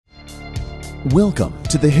Welcome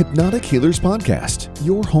to the Hypnotic Healers Podcast,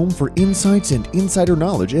 your home for insights and insider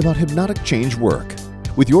knowledge about hypnotic change work.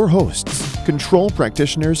 With your hosts, control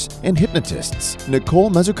practitioners and hypnotists,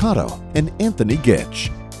 Nicole Mazzucato and Anthony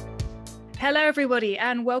Gitch. Hello, everybody,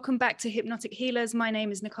 and welcome back to Hypnotic Healers. My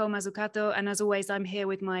name is Nicole Mazzucato, and as always, I'm here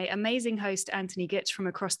with my amazing host, Anthony Gitch from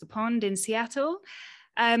across the pond in Seattle.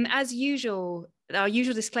 As usual, our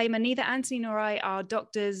usual disclaimer, neither Anthony nor I are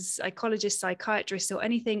doctors, psychologists, psychiatrists, or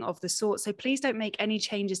anything of the sort. So please don't make any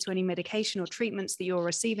changes to any medication or treatments that you're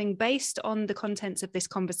receiving based on the contents of this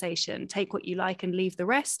conversation. Take what you like and leave the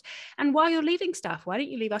rest. And while you're leaving stuff, why don't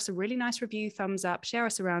you leave us a really nice review, thumbs up, share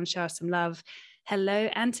us around, show us some love. Hello,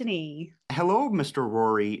 Anthony. Hello, Mr.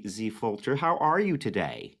 Rory Z. Fulcher. How are you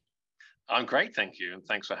today? I'm great, thank you. And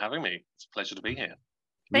thanks for having me. It's a pleasure to be here.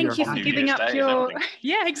 Thank you for giving up your,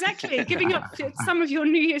 giving up some of your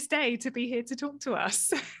New Year's Day to be here to talk to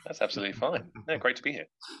us. That's absolutely fine. Yeah, great to be here.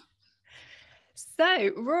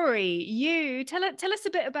 So, Rory, you tell us a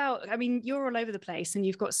bit about, I mean, you're all over the place and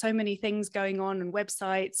you've got so many things going on and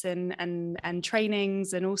websites and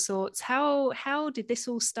trainings and all sorts. How did this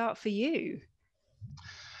all start for you?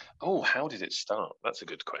 Oh, how did it start? That's a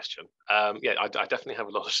good question. I definitely have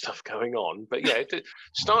a lot of stuff going on, but yeah, it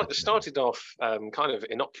started off kind of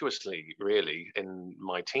innocuously, really, in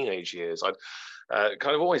my teenage years. I'd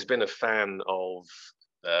kind of always been a fan of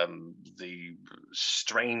the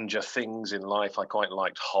stranger things in life. I quite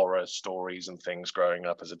liked horror stories and things growing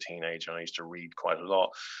up as a teenager. I used to read quite a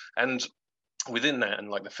lot, and within that, and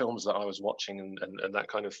like the films that I was watching and that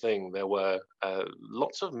kind of thing, there were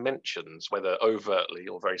lots of mentions, whether overtly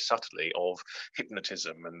or very subtly, of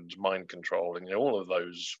hypnotism and mind control, and all of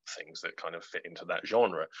those things that kind of fit into that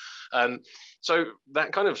genre. So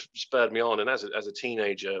that kind of spurred me on. And as a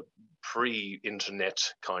teenager, pre-internet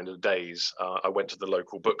kind of days, I went to the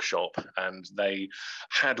local bookshop and they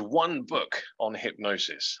had one book on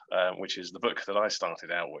hypnosis, which is the book that I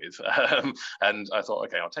started out with. And I thought,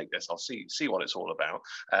 okay, I'll take this. I'll see what it's all about.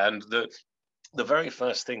 And the very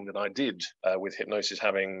first thing that I did with hypnosis,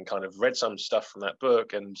 having kind of read some stuff from that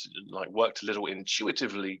book and like worked a little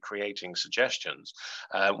intuitively creating suggestions,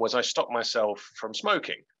 was I stopped myself from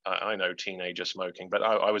smoking. I know teenager smoking, but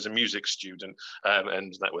I was a music student,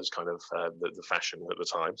 and that was kind of the fashion at the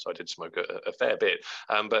time. So I did smoke a fair bit.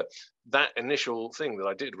 But that initial thing that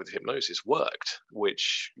I did with hypnosis worked,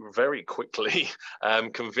 which very quickly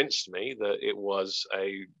convinced me that it was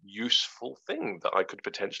a useful thing that I could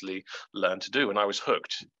potentially learn to do. And I was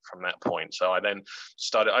hooked from that point. So I then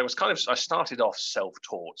started, I started off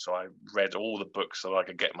self-taught. So I read all the books that I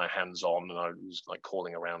could get my hands on, and I was like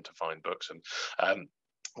calling around to find books and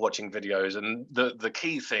watching videos. And the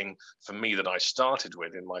key thing for me that I started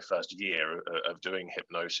with in my first year of doing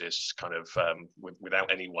hypnosis, kind of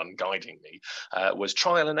without anyone guiding me, was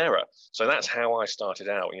trial and error. So that's how I started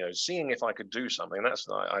out, seeing if I could do something. That's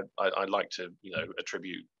I like to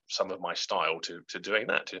attribute some of my style to doing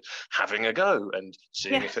that, to having a go and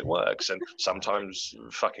seeing if it works, and sometimes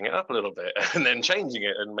fucking it up a little bit and then changing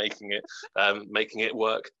it and making it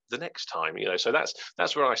work the next time. So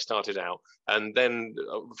that's where I started out. And then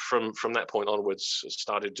from that point onwards,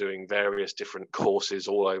 started doing various different courses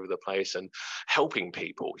all over the place and helping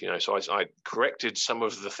people. So I corrected some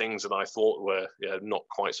of the things that I thought were not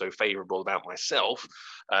quite so favorable about myself.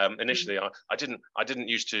 Initially, I didn't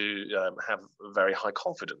used to have very high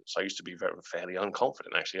confidence. I used to be fairly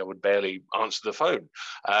unconfident. Actually, I would barely answer the phone.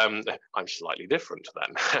 I'm slightly different to that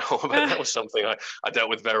now, but that was something I dealt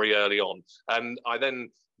with very early on. And I then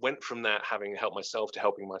went from that, having helped myself, to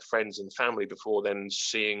helping my friends and family, before then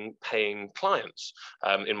seeing paying clients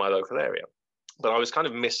in my local area. But I was kind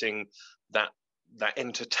of missing that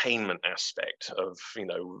entertainment aspect of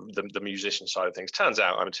the musician side of things. Turns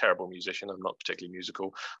out I'm a terrible musician. I'm not particularly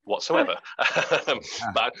musical whatsoever.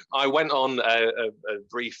 But I went on a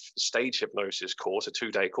brief stage hypnosis course, a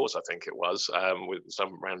 2-day course I think it was, with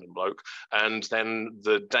some random bloke, and then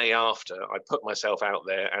the day after I put myself out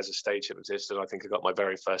there as a stage hypnotist, and I think I got my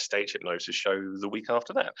very first stage hypnosis show the week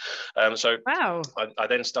after that. So wow. I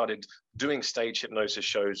then started doing stage hypnosis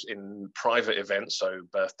shows in private events, so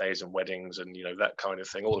birthdays and weddings and that kind of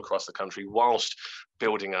thing, all across the country, whilst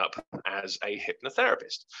building up as a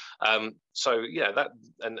hypnotherapist. So yeah, that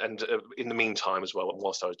and in the meantime as well,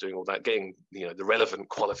 whilst I was doing all that, getting the relevant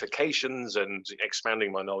qualifications and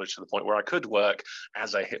expanding my knowledge to the point where I could work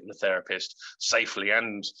as a hypnotherapist safely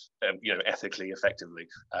and ethically, effectively,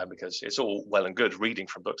 because it's all well and good reading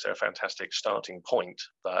from books. They're a fantastic starting point,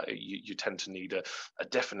 but you tend to need a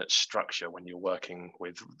definite structure when you're working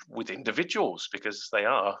with individuals, because they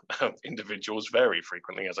are individuals very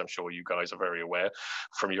frequently, as I'm sure you guys are very aware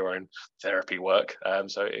from your own therapy work.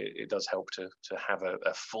 So it does help to have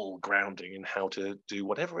a full grounding in how to do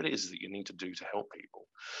whatever it is that you need to do to help people.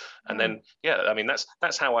 And then, I mean,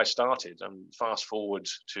 that's how I started. Fast forward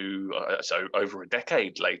to so over a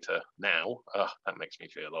decade later now, that makes me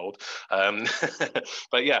feel old.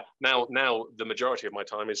 But yeah, now the majority of my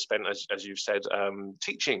time is spent, as you've said,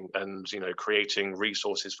 teaching and creating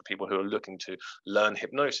resources for people who are looking to learn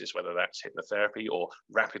hypnosis, whether that's hypnotherapy or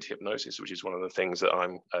rapid hypnosis, which is one of the things that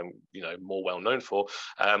I'm more well known for,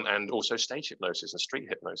 and also stage hypnosis and street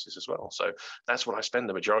hypnosis as well. So that's what I spend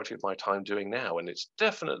the majority of my time doing now, and it's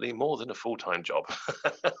definitely more than a full-time job.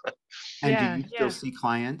 And do you still see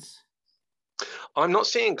clients? I'm not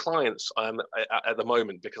seeing clients at the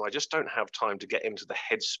moment because I just don't have time to get into the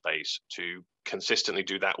headspace to consistently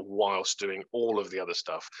do that whilst doing all of the other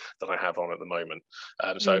stuff that I have on at the moment.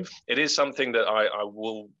 So it is something that I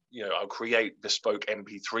will, I'll create bespoke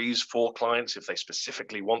MP3s for clients if they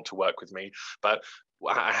specifically want to work with me. But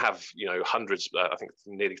I have, hundreds, I think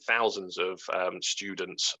nearly thousands of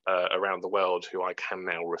students around the world who I can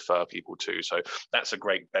now refer people to. So that's a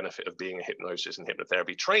great benefit of being a hypnosis and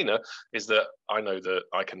hypnotherapy trainer, is that I know that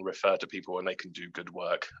I can refer to people and they can do good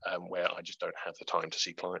work where I just don't have the time to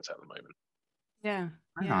see clients at the moment. Yeah.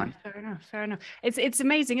 Fair enough. It's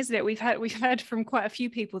amazing, isn't it? We've heard from quite a few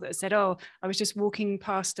people that said, oh, I was just walking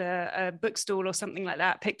past a bookstall or something like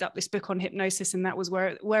that, picked up this book on hypnosis, and that was where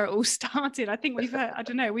it all started. I think we've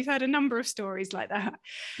heard a number of stories like that.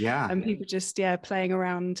 Yeah. And people just playing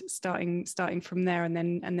around, starting from there, and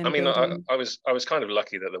then I mean, I was kind of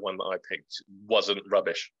lucky that the one that I picked wasn't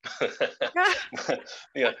rubbish.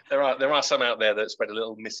 Yeah, there are some out there that spread a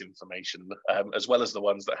little misinformation, as well as the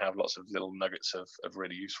ones that have lots of little nuggets of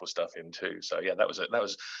really useful stuff in too. So yeah, that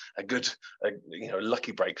was a good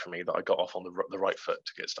lucky break for me that I got off on the right foot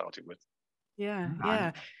to get started with.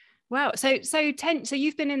 Yeah. Wow. So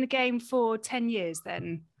you've been in the game for 10 years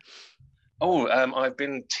then? Oh, I've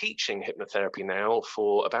been teaching hypnotherapy now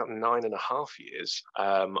for about 9.5 years.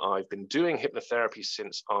 I've been doing hypnotherapy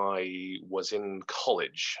since I was in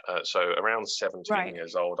college, so around 17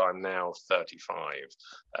 years old. I'm now 35,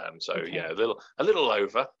 so okay. Yeah, a little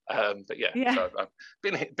over, but yeah. So I've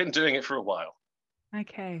been doing it for a while.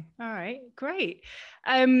 Okay, all right, great.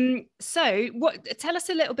 So tell us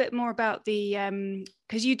a little bit more about the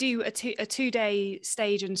because you do a 2-day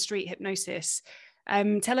stage and street hypnosis.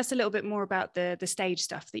 Tell us a little bit more about the stage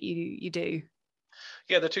stuff that you do.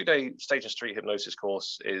 Yeah, the 2-day stage and street hypnosis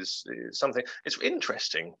course is something. It's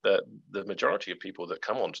interesting that the majority of people that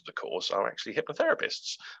come onto the course are actually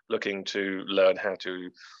hypnotherapists looking to learn how to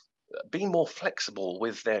be more flexible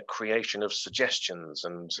with their creation of suggestions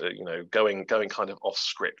and going kind of off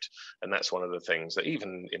script. And that's one of the things that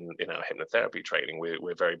even in our hypnotherapy training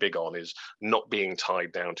we're very big on, is not being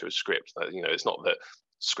tied down to a script. It's not that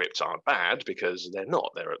scripts aren't bad, because they're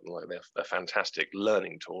not. They're a fantastic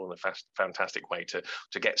learning tool and a fantastic way to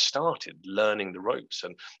get started learning the ropes.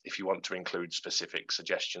 And if you want to include specific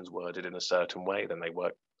suggestions worded in a certain way, then they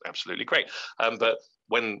work absolutely great. But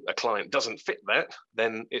when a client doesn't fit that,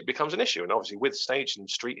 then it becomes an issue. And obviously with stage and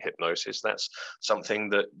street hypnosis, that's something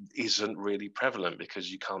that isn't really prevalent,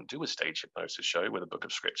 because you can't do a stage hypnosis show with a book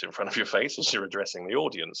of scripts in front of your face as you're addressing the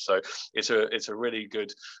audience. So it's a really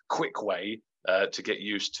good, quick way to get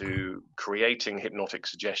used to creating hypnotic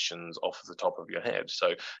suggestions off the top of your head.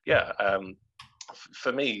 So yeah,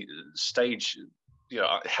 for me, stage,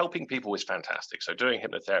 helping people is fantastic. So doing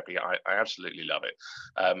hypnotherapy, I absolutely love it.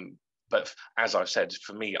 But as I've said,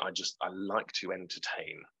 for me, I like to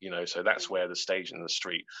entertain, so that's where the stage and the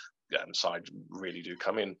street side really do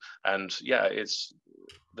come in. And yeah, it's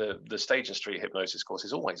the stage and street hypnosis course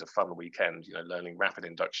is always a fun weekend, learning rapid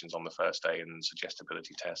inductions on the first day and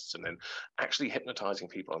suggestibility tests, and then actually hypnotizing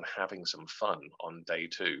people and having some fun on day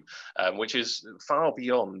 2, which is far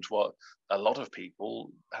beyond what a lot of people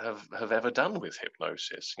have ever done with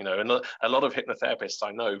hypnosis. And a lot of hypnotherapists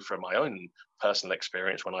I know from my own personal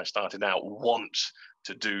experience when I started out want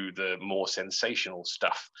to do the more sensational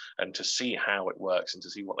stuff and to see how it works and to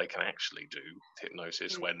see what they can actually do with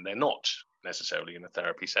hypnosis when they're not necessarily in a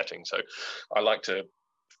therapy setting. So I like to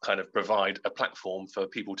kind of provide a platform for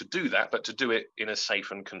people to do that, but to do it in a safe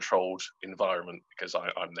and controlled environment, because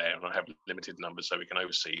I'm there and I have limited numbers, so we can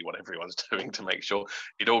oversee what everyone's doing to make sure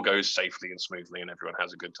it all goes safely and smoothly and everyone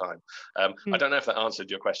has a good time. I don't know if that answered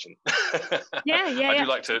your question. Yeah. I do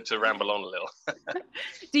like to ramble on a little.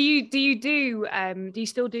 Do you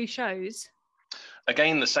still do shows?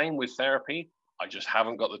 Again, the same with therapy. I just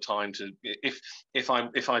haven't got the time to. If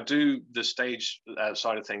I do the stage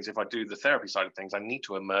side of things, if I do the therapy side of things, I need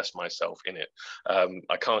to immerse myself in it.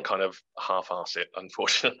 I can't kind of half-ass it,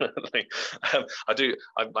 unfortunately.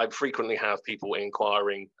 I frequently have people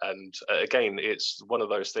inquiring, and again, it's one of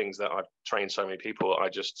those things that I've trained so many people. I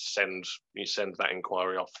just send that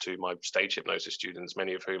inquiry off to my stage hypnosis students,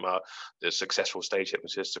 many of whom are the successful stage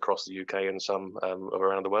hypnotists across the UK and some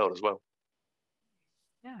around the world as well.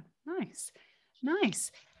 Yeah, nice.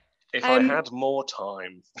 If I had more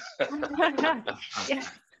time. Yeah.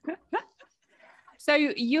 So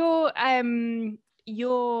your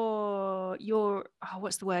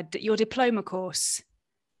what's the word? Your diploma course.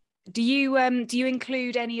 Do you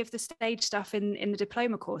include any of the stage stuff in the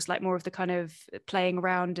diploma course, like more of the kind of playing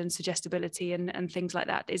around and suggestibility and things like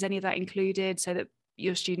that? Is any of that included so that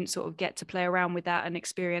your students sort of get to play around with that and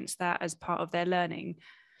experience that as part of their learning?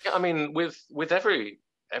 Yeah, I mean, with every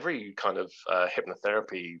kind of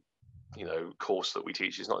hypnotherapy, course that we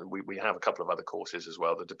teach is not. We have a couple of other courses as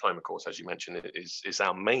well. The diploma course, as you mentioned, is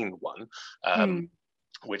our main one.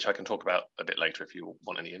 Which I can talk about a bit later if you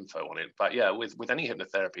want any info on it. But yeah, with any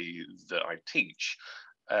hypnotherapy that I teach,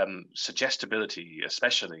 suggestibility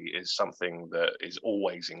especially is something that is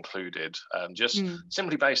always included, just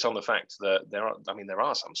simply based on the fact that there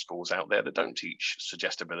are some schools out there that don't teach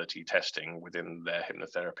suggestibility testing within their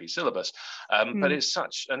hypnotherapy syllabus, but it's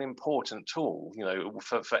such an important tool,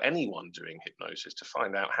 for anyone doing hypnosis to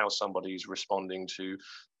find out how somebody's responding to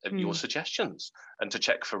your suggestions and to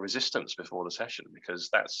check for resistance before the session, because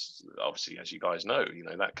that's obviously, as you guys know,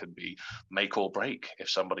 that could be make or break if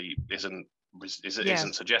somebody isn't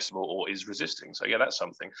suggestible or is resisting. So yeah, that's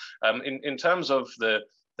something. In terms of the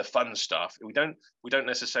fun stuff, we don't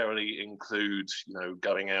necessarily include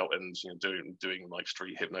going out and doing like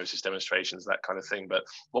street hypnosis demonstrations, that kind of thing, but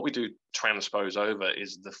what we do transpose over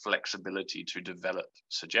is the flexibility to develop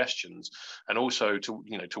suggestions, and also to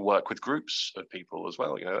work with groups of people as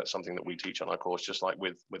well. That's something that we teach on our course, just like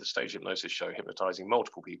with a stage hypnosis show, hypnotizing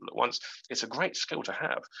multiple people at once. It's a great skill to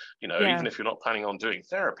have, even if you're not planning on doing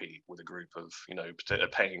therapy with a group of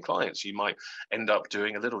paying clients, you might end up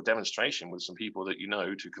doing a little demonstration with some people that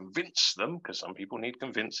to convince them, because some people need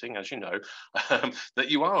convincing, as you know, that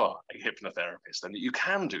you are a hypnotherapist and that you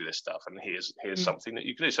can do this stuff, and here's something that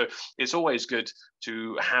you can do. So it's always good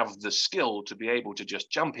to have the skill to be able to just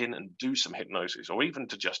jump in and do some hypnosis, or even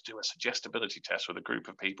to just do a suggestibility test with a group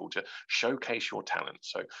of people to showcase your talent.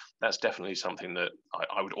 So that's definitely something that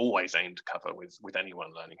I would always aim to cover with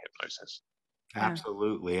anyone learning hypnosis.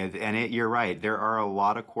 Absolutely. And you're right. There are a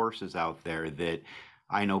lot of courses out there that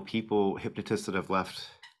I know people, hypnotists that have left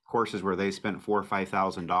courses where they spent $4,000 or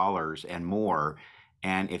 $5,000 and more.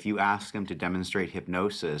 And if you ask them to demonstrate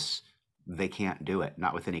hypnosis, they can't do it,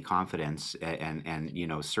 not with any confidence, and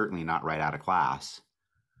certainly not right out of class.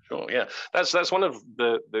 Sure. Yeah. That's one of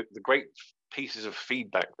the great pieces of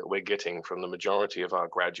feedback that we're getting from the majority of our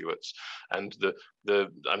graduates, and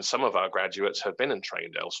and some of our graduates have been and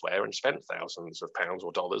trained elsewhere and spent thousands of pounds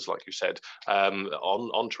or dollars, like you said,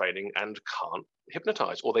 on training, and can't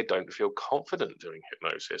hypnotize, or they don't feel confident doing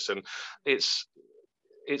hypnosis. And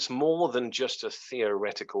it's more than just a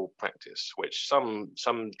theoretical practice, which some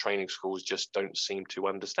training schools just don't seem to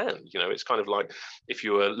understand. It's kind of like if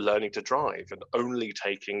you were learning to drive and only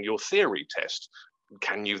taking your theory test.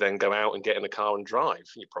 Can you then go out and get in a car and drive?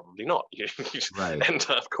 You're probably not. You right. end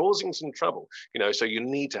up causing some trouble, so you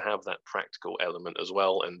need to have that practical element as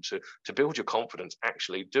well, and to build your confidence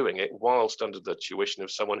actually doing it whilst under the tuition of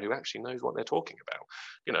someone who actually knows what they're talking about,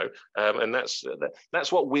 and that's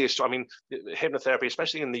what hypnotherapy,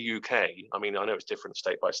 especially in the UK, I know it's different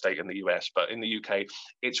state by state in the US, but in the UK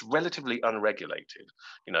it's relatively unregulated,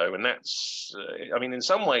 and that's in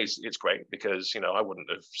some ways it's great, because I wouldn't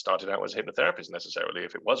have started out as a hypnotherapist necessarily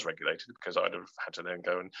if it was regulated, because I'd have had to then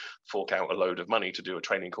go and fork out a load of money to do a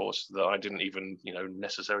training course that I didn't even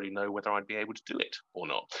necessarily know whether I'd be able to do it or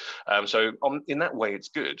not. So in that way it's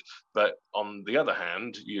good, but on the other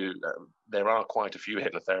hand, there are quite a few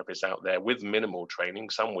hypnotherapists out there with minimal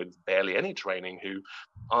training, some with barely any training, who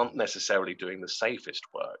aren't necessarily doing the safest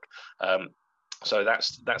work. So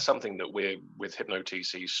that's something that we're with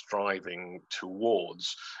HypnoTC striving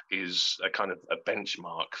towards, is a kind of a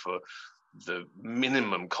benchmark for the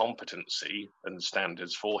minimum competency and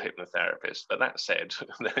standards for hypnotherapists. But that said,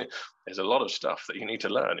 there's a lot of stuff that you need to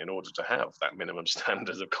learn in order to have that minimum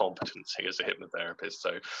standards of competency as a hypnotherapist.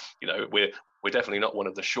 So, we're definitely not one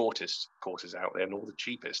of the shortest courses out there, nor the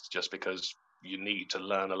cheapest, just because you need to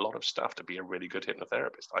learn a lot of stuff to be a really good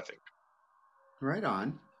hypnotherapist, I think. Right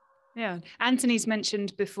on. Yeah. Anthony's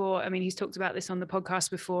mentioned before, I mean, he's talked about this on the podcast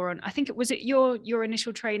before. And I think was it your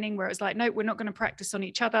initial training where it was like, no, we're not going to practice on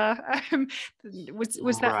each other.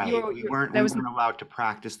 Was that right? We weren't allowed to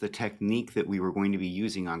practice the technique that we were going to be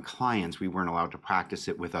using on clients. We weren't allowed to practice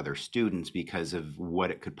it with other students because of what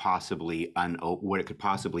it could possibly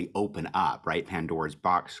open up, right? Pandora's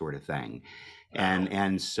box sort of thing.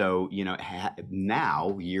 And so, you know,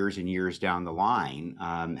 now, years and years down the line,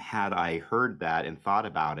 had I heard that and thought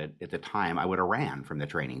about it at the time, I would have ran from the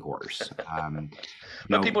training course.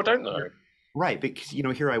 But people don't know. Right, because, you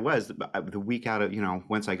know, here I was the week out of, you know,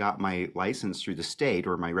 once I got my license through the state,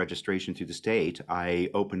 or my registration through the state, I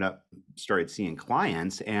started seeing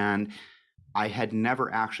clients, and I had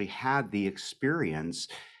never actually had the experience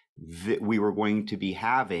that we were going to be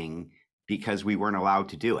having because we weren't allowed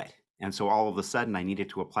to do it. And so all of a sudden I needed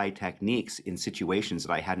to apply techniques in situations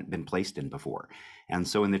that I hadn't been placed in before. And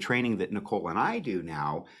so in the training that Nicole and I do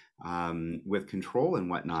now, with control and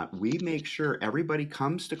whatnot, we make sure everybody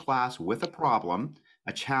comes to class with a problem,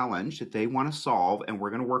 a challenge that they want to solve, and we're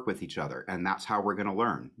going to work with each other. And that's how we're going to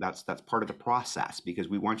learn. That's part of the process, because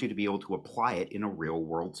we want you to be able to apply it in a real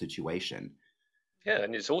world situation. Yeah,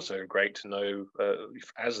 and it's also great to know,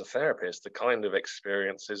 as a therapist, the kind of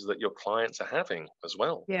experiences that your clients are having as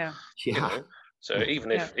well. Yeah. You know? So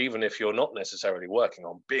even if you're not necessarily working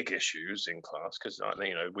on big issues in class, because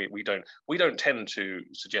you know we don't tend to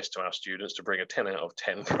suggest to our students to bring a 10 out of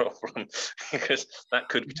 10 problem, because that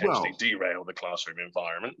could potentially derail the classroom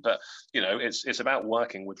environment. But you know, it's about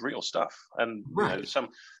working with real stuff, and you know,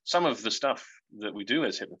 some of the stuff that we do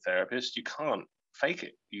as hypnotherapists, you can't fake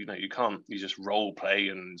it. You know, you just role play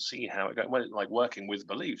and see how it goes. Well, like working with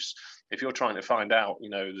beliefs, if you're trying to find out, you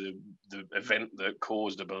know, the event that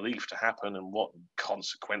caused a belief to happen and what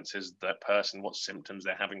consequences what symptoms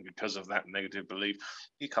they're having because of that negative belief,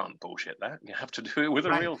 you can't bullshit that. You have to do it with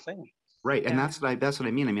a real thing. Right. And that's what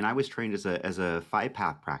I mean. I mean, I was trained as a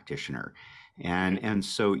 5-path practitioner. And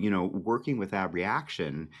so, you know, working with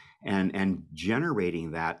abreaction and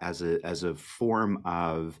generating that as a form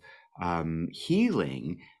of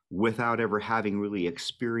healing without ever having really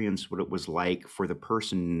experienced what it was like for the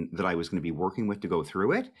person that I was going to be working with to go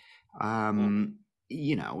through it.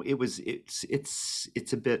 You know,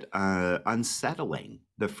 it's a bit unsettling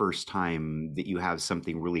the first time that you have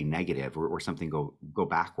something really negative or something go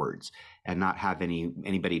backwards and not have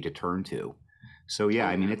anybody to turn to. So yeah,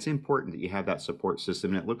 I mean, it's important that you have that support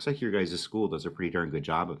system, and it looks like your guys' school does a pretty darn good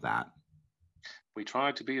job of that. We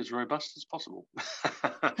try to be as robust as possible.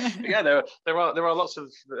 Yeah, there are lots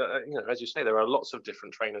of you know, as you say, there are lots of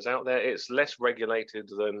different trainers out there. It's less regulated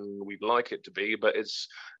than we'd like it to be, but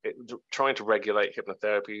trying to regulate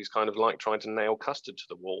hypnotherapy is kind of like trying to nail custard to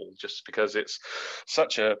the wall, just because it's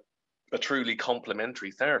such a truly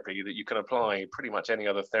complementary therapy that you can apply pretty much any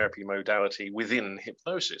other therapy modality within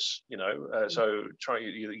hypnosis. You know, so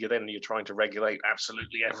you're trying to regulate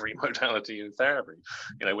absolutely every modality in therapy.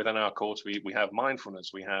 You know, within our course, we have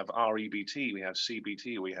mindfulness, we have REBT, we have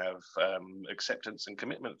CBT, we have acceptance and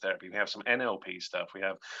commitment therapy, we have some NLP stuff, we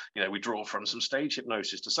have, you know, we draw from some stage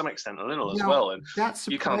hypnosis to some extent, a little as well. And that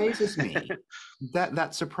surprises me.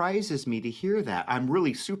 That surprises me to hear that. I'm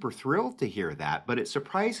really super thrilled to hear that, but it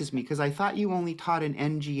surprises me because I thought you only taught an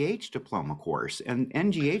NGH diploma course, and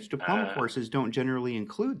NGH diploma courses don't generally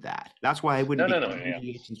include that. That's why I wouldn't be an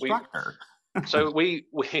NGH instructor. So we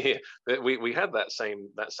had that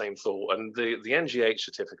same thought, and the NGH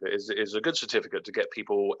certificate is a good certificate to get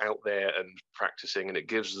people out there and practicing, and it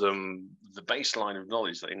gives them the baseline of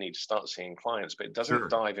knowledge that they need to start seeing clients, but it doesn't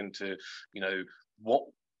dive into, you know, what.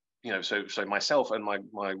 You know, so myself and my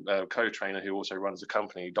co-trainer, who also runs the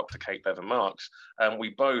company, Dr. Kate Bevan-Marks,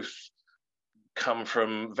 we both come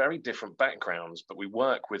from very different backgrounds, but we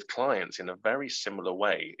work with clients in a very similar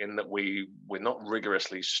way, in that we're not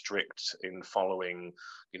rigorously strict in following,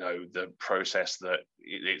 you know, the process that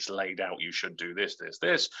it's laid out. You should do this,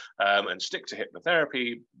 and stick to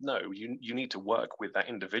hypnotherapy. No, you need to work with that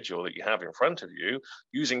individual that you have in front of you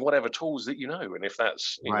using whatever tools that you know. And if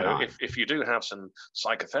that's, you know, if you do have some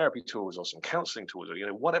psychotherapy tools or some counseling tools, or, you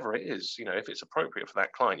know, whatever it is, you know, if it's appropriate for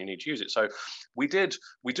that client, you need to use it. So we do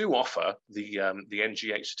offer the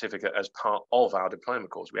NGH certificate as part of our diploma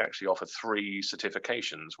course. We actually offer 3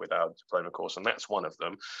 certifications with our diploma course, and that's one of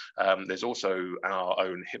them. There's also our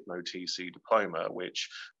own HypnoTC diploma, which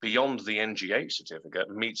beyond the NGH certificate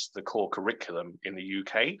meets the core curriculum in the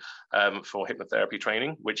UK for hypnotherapy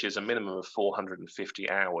training, which is a minimum of 450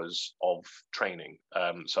 hours of training.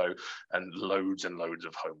 And loads and loads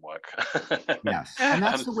of homework. Yes, and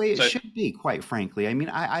that's the way it should be, quite frankly. I mean,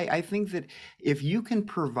 I think that if you can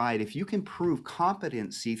prove prove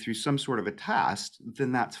competency through some sort of a test,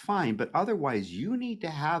 then that's fine. But otherwise, you need to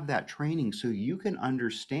have that training so you can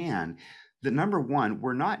understand that, number one,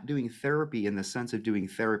 we're not doing therapy in the sense of doing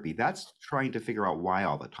therapy. That's trying to figure out why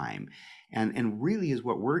all the time. And really is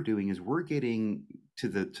what we're doing is we're getting to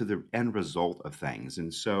the end result of things.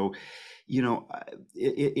 And so,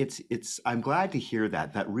 I'm glad to hear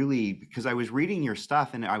that really, because I was reading your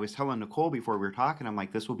stuff and I was telling Nicole before we were talking, I'm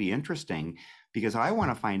like, this will be interesting because I want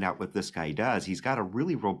to find out what this guy does. He's got a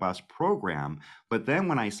really robust program. But then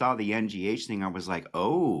when I saw the NGH thing, I was like,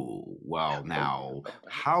 oh, well, now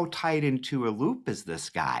how tied into a loop is this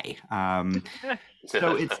guy?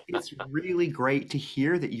 So it's really great to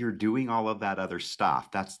hear that you're doing all of that other stuff.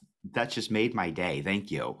 That's just made my day. Thank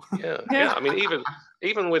you. Yeah. I mean,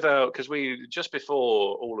 even without, because we just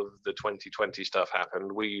before all of the 2020 stuff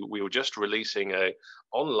happened, we were just releasing a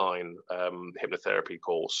online hypnotherapy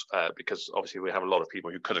course because obviously we have a lot of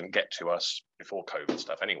people who couldn't get to us before COVID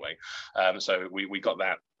stuff anyway. So we got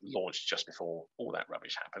that launched just before all that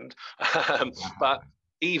rubbish happened. But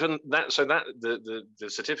even that, so that the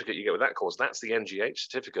certificate you get with that course, that's the NGH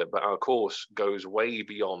certificate, but our course goes way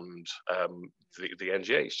beyond the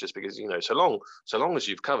NGH, just because, so long as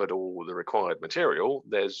you've covered all the required material,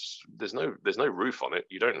 there's no roof on it.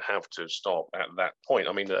 You don't have to stop at that point.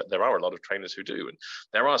 I mean, there are a lot of trainers who do, and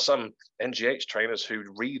there are some NGH trainers who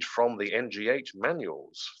read from the NGH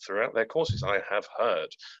manuals throughout their courses. I have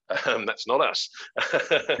heard. That's not us.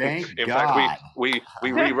 Thank In God. fact,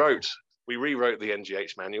 we rewrote the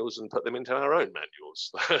NGH manuals and put them into our own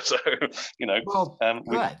manuals. So, Well,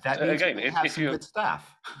 good. That means again, we have if some good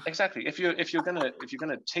stuff. Exactly. If you're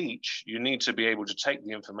gonna teach, you need to be able to take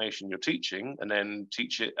the information you're teaching and then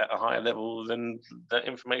teach it at a higher level than that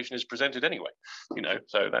information is presented anyway.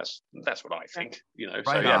 So that's what I think. Right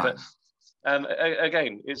so yeah, on. but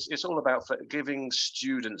again, it's all about giving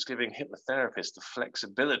hypnotherapists the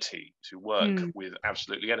flexibility to work with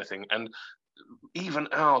absolutely anything. And even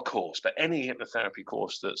our course, but any hypnotherapy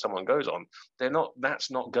course that someone goes on,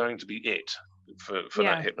 that's not going to be it for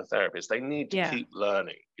that hypnotherapist. They need to keep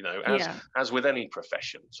learning, as with any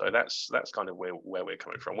profession. So that's kind of where we're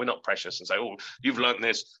coming from. We're not precious and say, oh, you've learned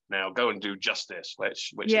this, now go and do just this,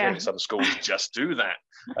 which again, some schools just do that.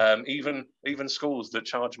 Even schools that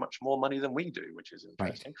charge much more money than we do, which is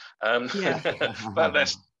interesting. Right.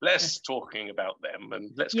 But less talking about them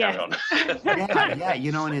and let's carry on.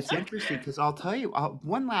 And it's interesting because I'll tell you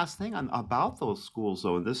one last thing about those schools,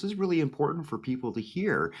 though, and this is really important for people to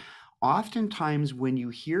hear. Oftentimes when you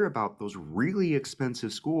hear about those really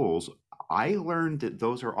expensive schools, I learned that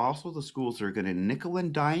those are also the schools that are going to nickel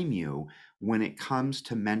and dime you when it comes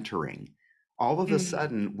to mentoring. All of a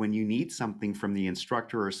sudden, when you need something from the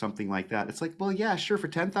instructor or something like that, it's like, well, yeah, sure, for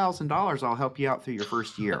 $10,000, I'll help you out through your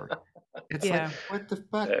first year. It's like, what the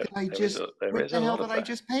fuck did I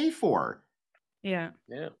just pay for? Yeah.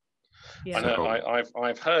 I know,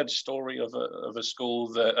 I've heard story of a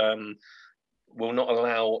school that will not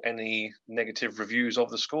allow any negative reviews of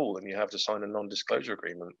the school, and you have to sign a non-disclosure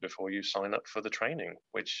agreement before you sign up for the training,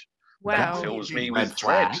 which fills me with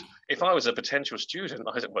dread. If I was a potential student,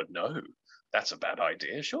 I said, well, no, that's a bad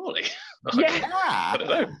idea, surely. I don't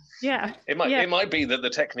know. Yeah. It might be that the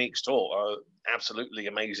techniques taught are absolutely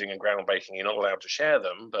amazing and groundbreaking. You're not allowed to share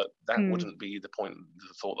them, but that wouldn't be the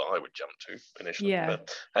thought that I would jump to initially.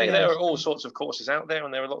 But hey, there are all sorts of courses out there,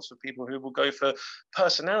 and there are lots of people who will go for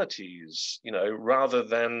personalities, rather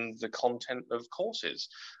than the content of courses.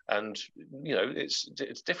 And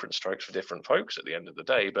it's different strokes for different folks at the end of the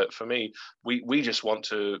day. But for me, we just want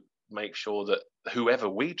to make sure that whoever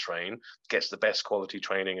we train gets the best quality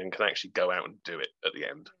training and can actually go out and do it at the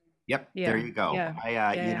end. Yep, there you go.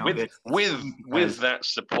 With that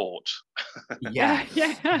support.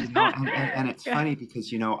 And it's funny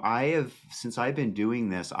because since I've been doing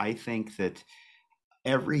this, I think that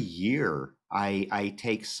every year I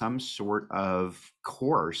take some sort of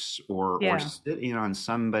course or sit in on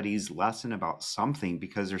somebody's lesson about something,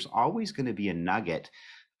 because there's always going to be a nugget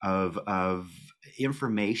of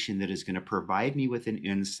information that is going to provide me with an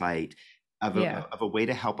insight of a way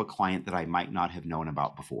to help a client that I might not have known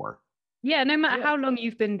about before. Yeah, no matter how long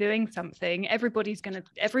you've been doing something, everybody's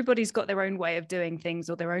got their own way of doing things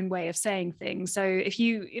or their own way of saying things. So if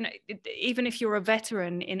even if you're a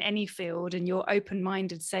veteran in any field and you're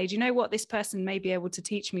open-minded, say, do you know what, this person may be able to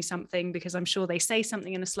teach me something, because I'm sure they say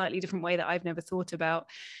something in a slightly different way that I've never thought about.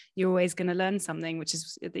 You're always going to learn something, which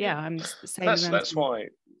is I'm the same.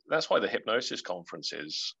 that's why the hypnosis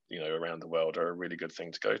conferences, around the world are a really good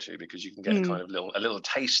thing to go to, because you can get a kind of a little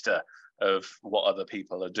taster of what other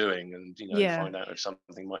people are doing, and find out if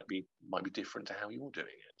something might be different to how you're doing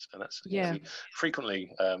it. And that's we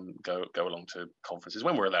frequently go along to conferences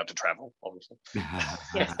when we're allowed to travel, obviously.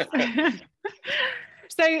 Yes.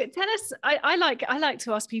 So tell us, I like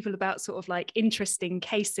to ask people about sort of like interesting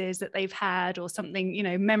cases that they've had, or something,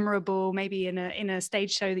 memorable, maybe in a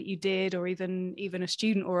stage show that you did, or even a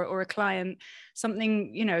student or a client,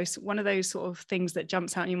 something, one of those sort of things that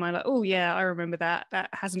jumps out in your mind, like, oh yeah, I remember that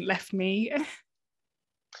hasn't left me.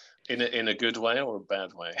 In a good way or a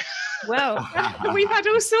bad way? Well, we've had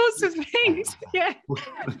all sorts of things. Yeah.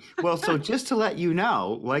 Well, so just to let you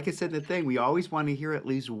know, like I said in the thing, we always want to hear at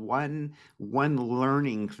least one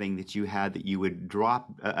learning thing that you had, that you would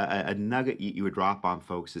drop, a nugget you would drop on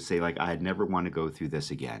folks to say, like, I'd never want to go through this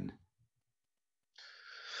again.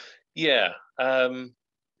 Yeah.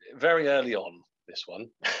 Very early on, this one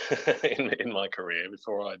in my career,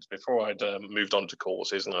 before I'd moved on to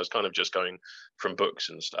courses, and I was kind of just going from books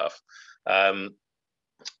and stuff.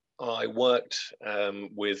 I worked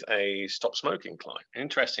with a stop smoking client.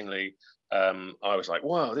 Interestingly, I was like,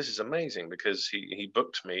 wow, this is amazing, because he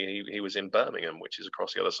booked me. He was in Birmingham, which is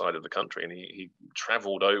across the other side of the country, and he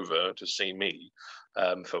traveled over to see me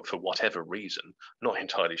for whatever reason. Not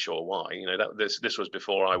entirely sure why. This was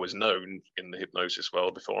before I was known in the hypnosis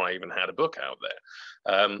world, before I even had a book out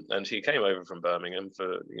there. And he came over from Birmingham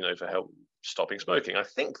for help stopping smoking. I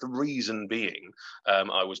think the reason being,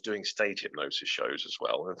 I was doing stage hypnosis shows as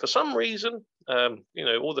well, and for some reason, all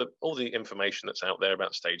the information that's out there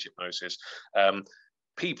about stage hypnosis,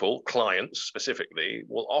 clients specifically,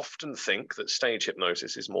 will often think that stage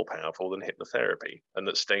hypnosis is more powerful than hypnotherapy, and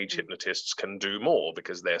that stage hypnotists can do more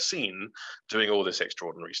because they're seen doing all this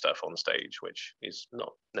extraordinary stuff on stage, which is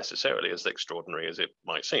not necessarily as extraordinary as it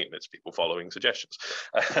might seem. It's people following suggestions.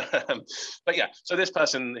 But yeah, so this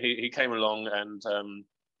person, he came along, and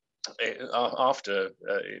after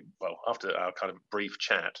our kind of brief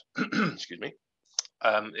chat, excuse me,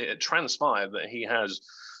 it transpired that he has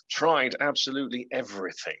tried absolutely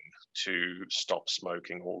everything to stop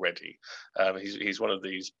smoking already. He's one of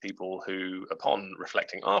these people who, upon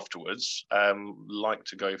reflecting afterwards, like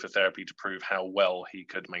to go for therapy to prove how well he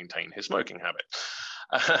could maintain his smoking habit.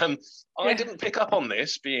 I didn't pick up on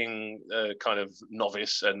this, being a kind of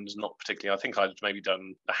novice and not particularly, I think I'd maybe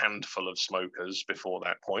done a handful of smokers before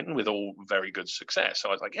that point, and with all very good success. So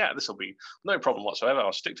I was like, yeah, this will be no problem whatsoever.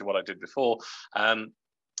 I'll stick to what I did before.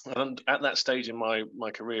 And at that stage in my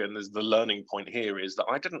career, and there's the learning point here, is that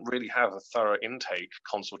I didn't really have a thorough intake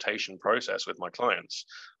consultation process with my clients.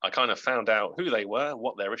 I kind of found out who they were,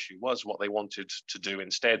 what their issue was, what they wanted to do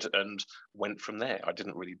instead, and went from there. I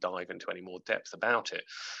didn't really dive into any more depth about it.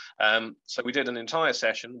 So we did an entire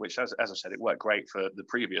session, which, as I said, it worked great for the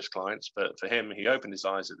previous clients, but for him, he opened his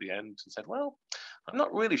eyes at the end and said, well, I'm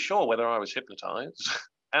not really sure whether I was hypnotized.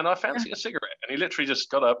 And I fancy a cigarette. And he literally just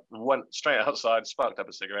got up, went straight outside, sparked up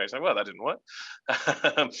a cigarette. He's like, well, that didn't work.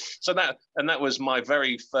 So that was my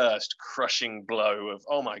very first crushing blow of,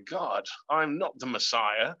 oh my God, I'm not the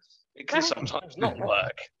Messiah. It can sometimes not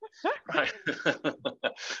work. Right.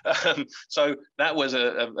 So that was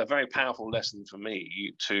a very powerful lesson for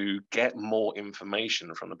me, to get more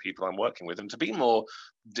information from the people I'm working with, and to be more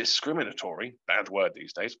discriminatory, bad word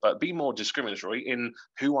these days, but be more discriminatory in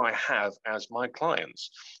who I have as my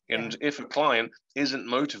clients. And if a client isn't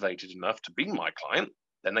motivated enough to be my client,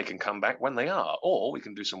 then they can come back when they are, or we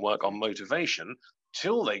can do some work on motivation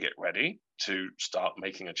till they get ready to start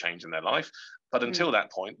making a change in their life. But until that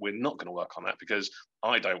point, we're not going to work on that, because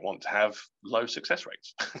I don't want to have low success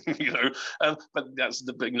rates. But that's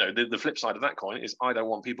the flip side of that coin is, I don't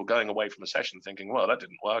want people going away from a session thinking, well, that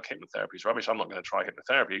didn't work, hypnotherapy is rubbish, I'm not going to try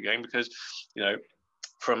hypnotherapy again, because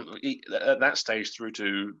from at that stage through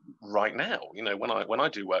to right now, when I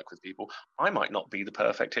do work with people, I might not be the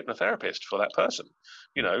perfect hypnotherapist for that person,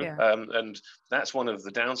 and that's one of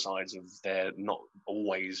the downsides of there not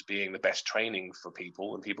always being the best training for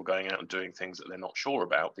people, and people going out and doing things that they're not sure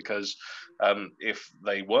about, because if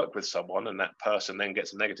they work with someone and that person then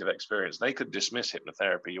gets a negative experience, they could dismiss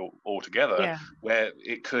hypnotherapy altogether, where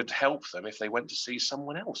it could help them if they went to see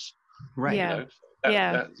someone else. Right.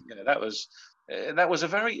 That was a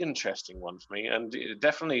very interesting one for me, and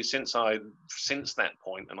definitely since that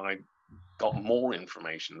point, and I got more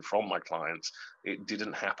information from my clients, it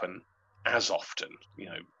didn't happen as often,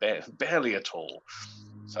 barely at all.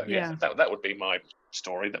 So that would be my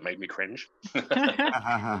story that made me cringe.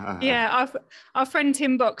 Yeah, our friend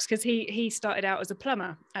Tim Box, because he started out as a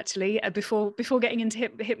plumber actually before getting into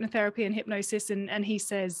hypnotherapy and hypnosis, and he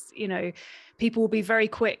says, you know, people will be very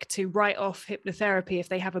quick to write off hypnotherapy if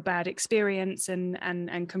they have a bad experience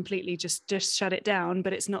and completely just shut it down.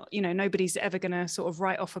 But it's not, you know, nobody's ever going to sort of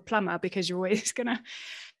write off a plumber, because you're always going to,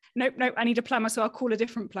 nope, I need a plumber, so I'll call a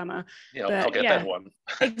different plumber. Yeah, I'll get a better one.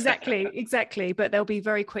 exactly. But they'll be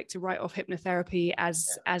very quick to write off hypnotherapy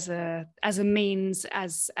as a means,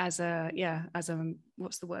 as a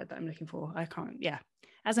what's the word that I'm looking for? I can't. Yeah,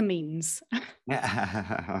 as a means.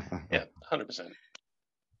 Yeah,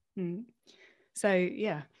 100%. So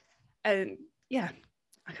yeah, I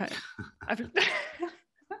can't.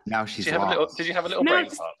 Now she's Did you have a little brain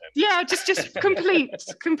fart then? Yeah, just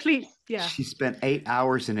complete. Yeah. She spent 8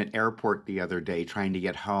 hours in an airport the other day trying to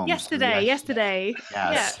get home. Yesterday.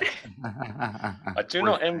 Yes. Yeah. I do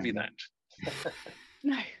not envy that.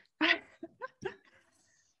 No.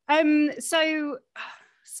 So,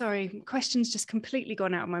 sorry, question's just completely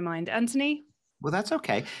gone out of my mind. Anthony? Well, that's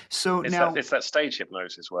okay. So it's that stage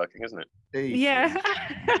hypnosis working, isn't it? Yeah.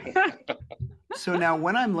 So now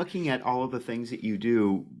when I'm looking at all of the things that you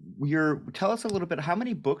do, tell us a little bit, how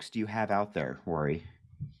many books do you have out there, Rory?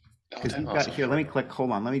 Because you've got here,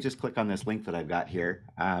 hold on, let me just click on this link that I've got here.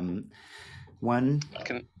 One.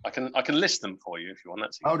 I can list them for you if you want.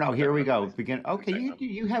 That's oh no, here we go. Begin. Okay,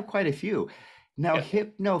 you have quite a few. Now,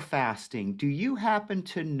 hypnofasting, do you happen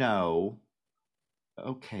to know?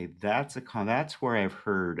 Okay, that's where I've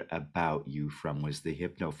heard about you from, was the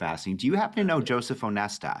hypnofasting. Do you happen to know Joseph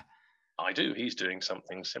Onesta? I do. He's doing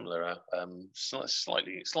something similar,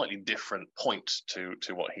 slightly different point to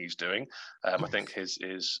what he's doing. I think his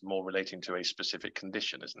is more relating to a specific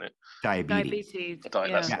condition, isn't it? Diabetes.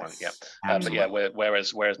 That's the one. Yeah. But yeah,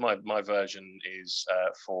 whereas my version is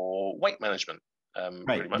for weight management. Right.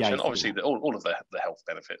 Pretty much, and obviously all of the health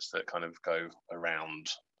benefits that kind of go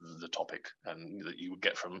around the topic and that you would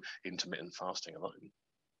get from intermittent fasting alone.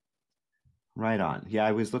 Right on. Yeah,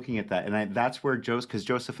 I was looking at that, and that's where because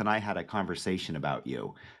Joseph and I had a conversation about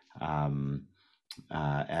you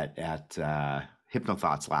at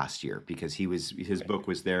Hypnothoughts last year, because his book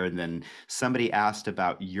was there, and then somebody asked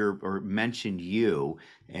about mentioned you,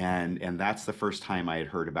 and that's the first time I had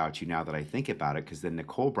heard about you, now that I think about it, because then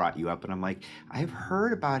Nicole brought you up, and I'm like, I've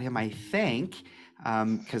heard about him, I think,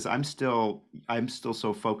 because I'm still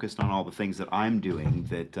so focused on all the things that I'm doing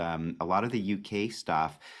that a lot of the UK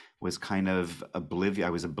stuff was kind of I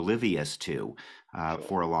was oblivious to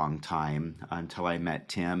for a long time, until I met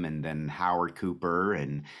Tim and then Howard Cooper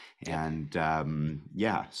and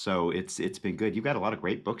so it's been good. You've got a lot of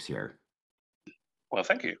great books here. Well,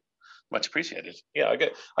 thank you. Much appreciated. Yeah,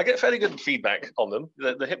 I get fairly good feedback on them.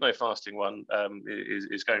 The hypnofasting one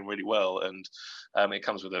is going really well, and it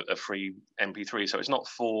comes with a free MP3. So it's not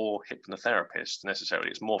for hypnotherapists necessarily.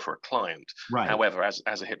 It's more for a client. Right. However, as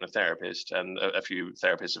a hypnotherapist, and a few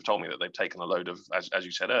therapists have told me that they've taken a load of, as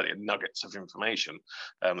you said earlier, nuggets of information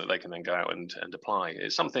that they can then go out and apply.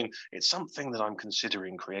 It's something that I'm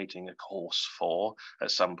considering creating a course for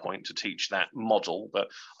at some point to teach that model. But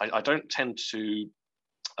I don't tend to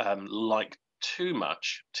like too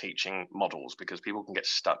much teaching models, because people can get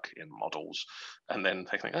stuck in models and then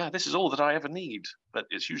they think, this is all that I ever need, but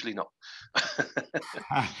it's usually not.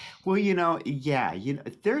 Well,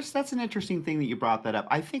 that's an interesting thing that you brought that up.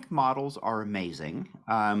 I think models are amazing.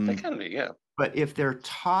 They can be, yeah. But if they're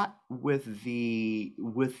taught with the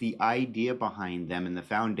idea behind them and the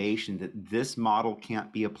foundation that this model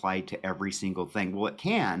can't be applied to every single thing, well, it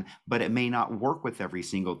can, but it may not work with every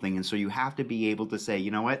single thing. And so you have to be able to say,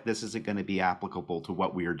 you know what, this isn't going to be applicable to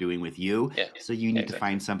what we are doing with you. Yeah. So you need to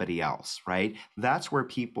find somebody else, right? That's where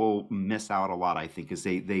people miss out a lot, I think, is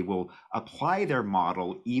they will apply their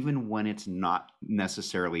model even when it's not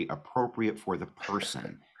necessarily appropriate for the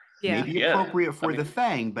person. Yeah. Maybe appropriate for the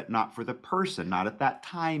thing, but not for the person, not at that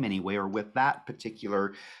time anyway, or with that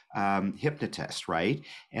particular hypnotist, right?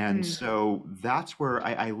 And so that's where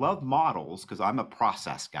I love models, because I'm a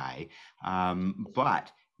process guy,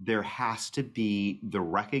 but there has to be the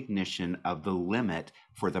recognition of the limit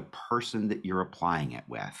for the person that you're applying it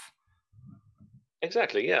with.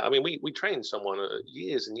 Exactly, yeah. I mean, we trained someone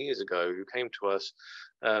years and years ago who came to us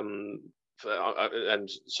and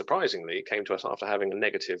surprisingly came to us after having a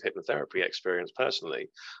negative hypnotherapy experience personally,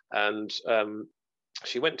 and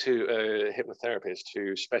she went to a hypnotherapist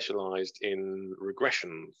who specialized in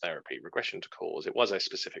regression therapy, regression to cause. It was a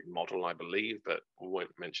specific model, I believe, but we won't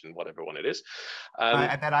mention whatever one it is.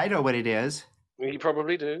 I bet I know what it is. You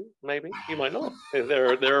probably do. Maybe you might not. There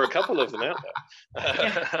are a couple of them out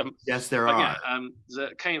there. Yes, there But are. yeah,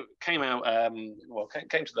 came out.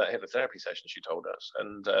 Came to that hypnotherapy session. She told us,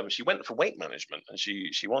 and she went for weight management, and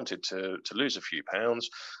she wanted to lose a few pounds,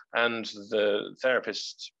 and the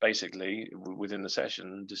therapist basically within the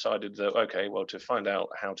session decided that, okay, well, to find out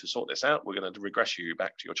how to sort this out, we're going to regress you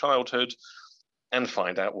back to your childhood and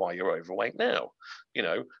find out why you're overweight now.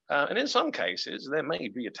 And in some cases there may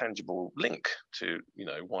be a tangible link to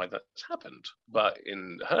why that's happened, but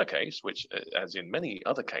in her case, which as in many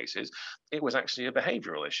other cases, it was actually a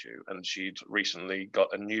behavioral issue, and she'd recently got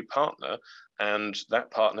a new partner, and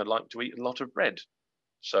that partner liked to eat a lot of bread.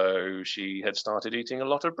 So she had started eating a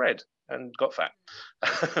lot of bread and got fat.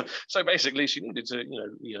 So basically, she needed to,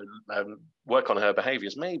 work on her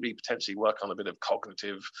behaviours, maybe potentially work on a bit of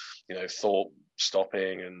cognitive, thought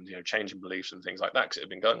stopping and changing beliefs and things like that, because it had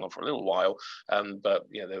been going on for a little while. But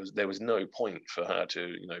there was no point for her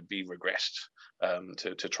to be regressed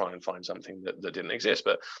to try and find something that didn't exist.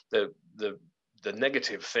 But the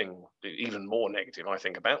negative thing, even more negative, I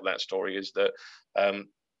think, about that story is that.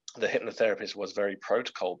 The hypnotherapist was very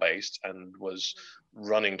protocol based and was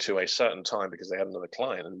running to a certain time because they had another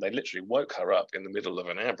client, and they literally woke her up in the middle of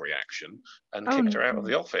an ab reaction and kicked her out of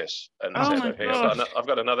the office and said, okay, I've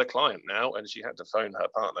got another client now, and she had to phone her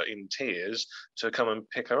partner in tears to come and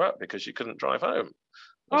pick her up because she couldn't drive home.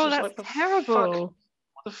 That's terrible.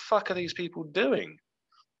 What the fuck are these people doing?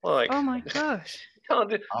 Like, oh my gosh.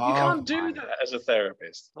 You can't do that as a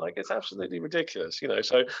therapist. Like, it's absolutely ridiculous,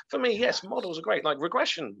 So for me, yes, models are great. Like,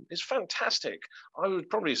 regression is fantastic. I would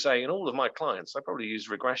probably say in all of my clients, I probably use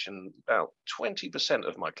regression about 20%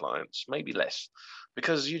 of my clients, maybe less,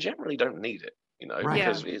 because you generally don't need it, Right.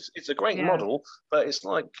 because it's a great model, but it's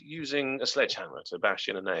like using a sledgehammer to bash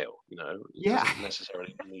in a nail, It doesn't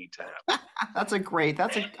necessarily need to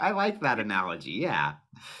happen. I like that analogy. Yeah.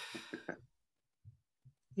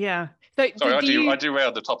 Yeah. So sorry, I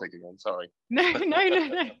derailed the topic again. Sorry. No.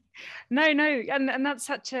 And that's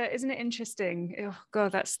isn't it interesting? Oh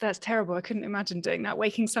God, that's terrible. I couldn't imagine doing that,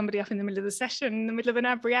 waking somebody up in the middle of the session, in the middle of an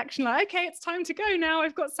ab reaction, like, okay, it's time to go now.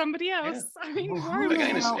 I've got somebody else. Yeah. I mean,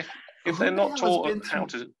 again, if they're not taught how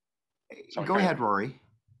to. Sorry, go ahead, Rory.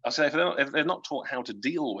 I say if they're not taught how to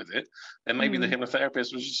deal with it, then maybe the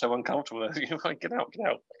hypnotherapist was just so uncomfortable that get out,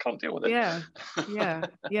 I can't deal with it. Yeah.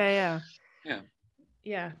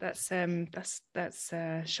 Yeah, that's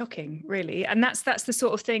shocking, really. And that's the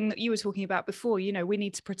sort of thing that you were talking about before. We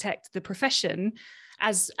need to protect the profession.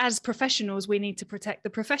 As professionals, we need to protect the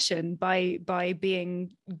profession by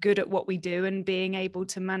being good at what we do and being able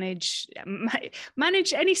to manage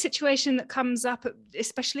any situation that comes up,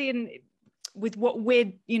 especially with what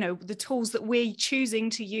we're, the tools that we're choosing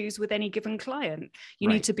to use with any given client. You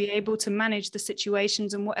need to be able to manage the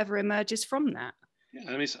situations and whatever emerges from that. Yeah,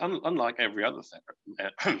 I mean, it's unlike every other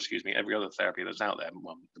every other therapy that's out there,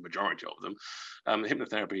 well, the majority of them,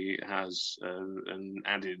 hypnotherapy has an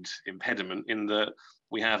added impediment in that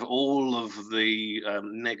we have all of the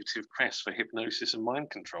negative press for hypnosis and mind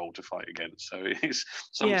control to fight against. So it's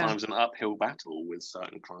sometimes an uphill battle with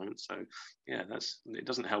certain clients. So yeah, it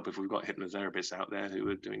doesn't help if we've got hypnotherapists out there who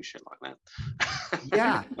are doing shit like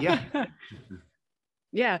that. Yeah.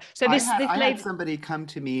 Yeah. So I had somebody come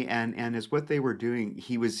to me and as what they were doing,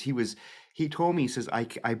 he told me, he says,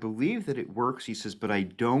 I believe that it works. He says, but I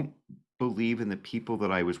don't believe in the people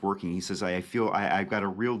that I was working. He says, I feel I've got a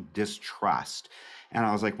real distrust. And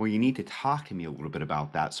I was like, well, you need to talk to me a little bit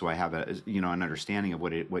about that, so I have an understanding of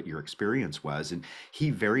what your experience was. And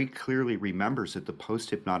he very clearly remembers that the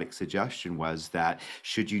post-hypnotic suggestion was that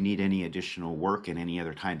should you need any additional work and any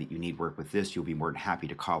other time that you need work with this, you'll be more than happy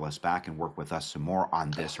to call us back and work with us some more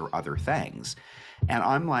on this or other things. And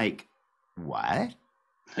I'm like, what?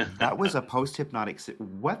 That was a post-hypnotic.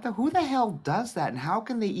 Who the hell does that? And how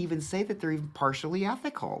can they even say that they're even partially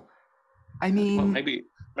ethical? I mean, well,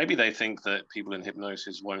 maybe they think that people in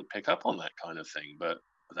hypnosis won't pick up on that kind of thing, but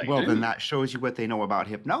they do. Then that shows you what they know about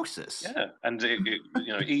hypnosis. Yeah, and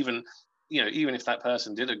even if that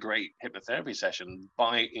person did a great hypnotherapy session,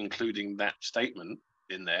 by including that statement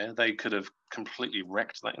in there, they could have completely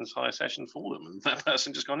wrecked that entire session for them, and that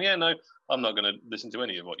person just gone, yeah, no, I'm not going to listen to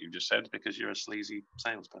any of what you just said because you're a sleazy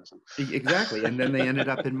salesperson. Exactly, and then they ended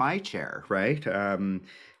up in my chair, right?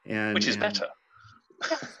 Which is better.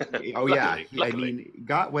 Oh yeah, luckily.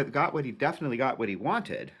 I mean, he definitely got what he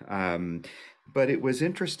wanted. But it was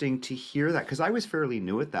interesting to hear that, because I was fairly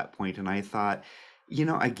new at that point, and I thought,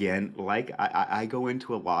 Again, like I go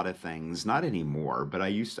into a lot of things, not anymore, but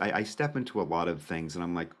I step into a lot of things and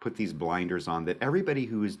I'm like, put these blinders on that everybody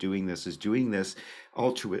who is doing this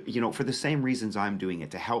for the same reasons I'm doing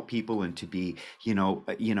it, to help people and to be,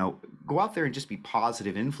 go out there and just be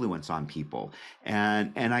positive influence on people.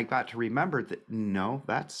 And I got to remember that no,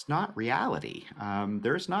 that's not reality.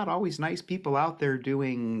 There's not always nice people out there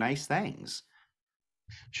doing nice things.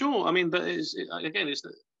 Sure. I mean, but again,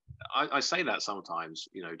 I say that sometimes,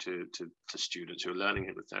 to students who are learning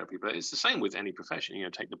hypnotherapy, but it's the same with any profession.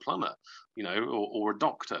 Take the plumber, or a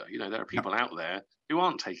doctor. There are Yep. people out there who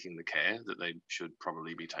aren't taking the care that they should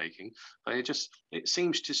probably be taking. But it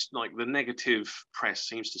seems to, like, the negative press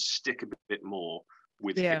seems to stick a bit more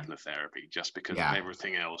with Yeah. hypnotherapy, just because of Yeah.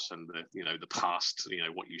 everything else and the past,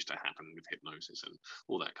 what used to happen with hypnosis and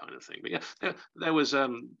all that kind of thing. But yeah, there was a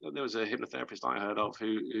hypnotherapist I heard of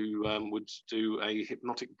who would do a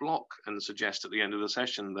hypnotic block and suggest at the end of the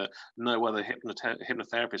session that no other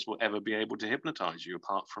hypnotherapist will ever be able to hypnotize you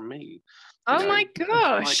apart from me. Oh my Like,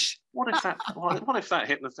 gosh. what if that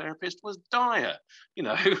hypnotherapist was Dyer?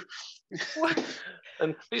 What?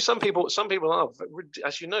 And some people are,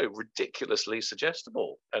 as you know, ridiculously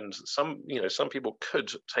suggestible, and some people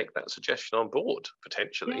could take that suggestion on board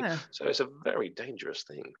potentially. Yeah. So it's a very dangerous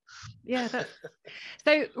thing. Yeah.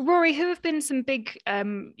 So, Rory, who have been some big,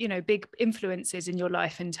 big influences in your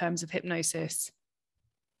life in terms of hypnosis?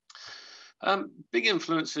 Big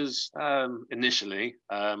influences initially.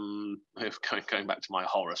 Going back to my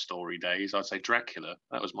horror story days, I'd say Dracula.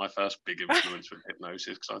 That was my first big influence with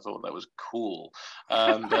hypnosis, because I thought that was cool.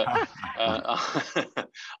 But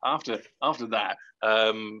after that,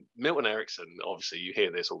 Milton Erickson. Obviously, you hear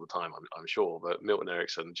this all the time, I'm sure. But Milton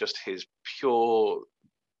Erickson, just his pure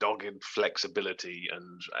dogged flexibility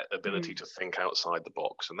and ability to think outside the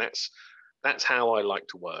box, and that's how I like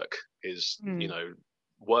to work. Is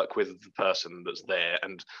work with the person that's there,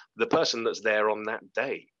 and the person that's there on that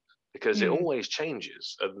day, because it always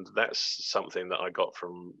changes. And that's something that I got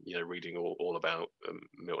from reading all about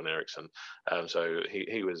Milton Erickson. So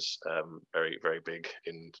he was very, very big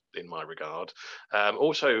in my regard.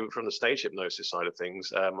 Also, from the stage hypnosis side of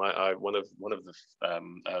things, one of the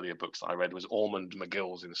earlier books that I read was Ormond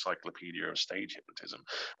McGill's Encyclopedia of Stage Hypnotism,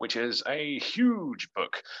 which is a huge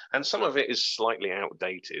book, and some of it is slightly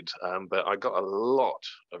outdated, but I got a lot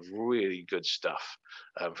of really good stuff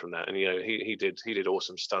from that. And he did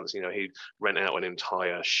awesome stunts. He'd rent out an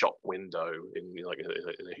entire shop window in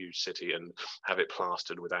a huge city and have it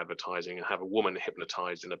plastered with advertising, and have a woman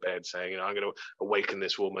hypnotized in a bed saying, I'm going to awaken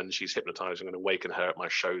this woman, she's hypnotized, I'm going to awaken her at my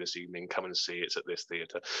show this evening, come and see, it's at this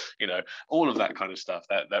theater. All of that kind of stuff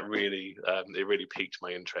that really it really piqued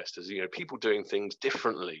my interest, as people doing things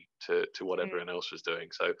differently to what everyone else was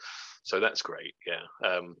doing. So that's great.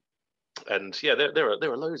 And there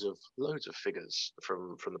are loads of figures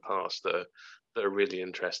from the past that are really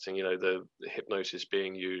interesting. The hypnosis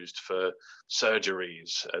being used for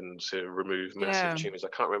surgeries and to remove massive tumors. I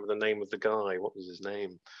can't remember the name of the guy. What was his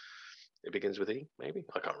name? It begins with E, maybe.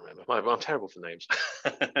 I can't remember. I'm terrible for names.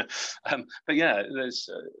 But yeah, there's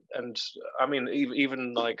and I mean,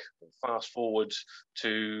 even like fast forward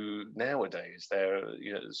to nowadays, there are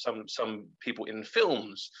some people in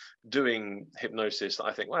films doing hypnosis that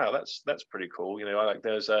I think, wow, that's pretty cool. I like,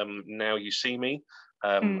 there's Now You See Me.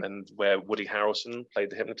 And where Woody Harrelson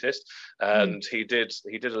played the hypnotist, and he did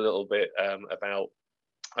a little bit about,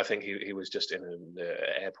 I think he was just in an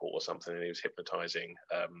airport or something, and he was hypnotizing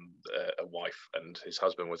a wife, and his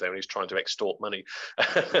husband was there, and he's trying to extort money,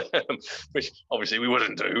 which obviously we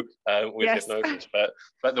wouldn't do with hypnosis.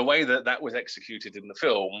 But the way that was executed in the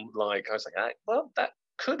film, like, I was like, well, that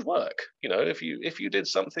could work. If you did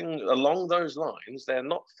something along those lines, they're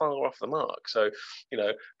not far off the mark. So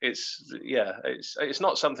it's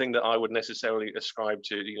not something that I would necessarily ascribe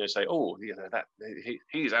to, say, oh, that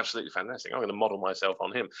he's absolutely fantastic, I'm going to model myself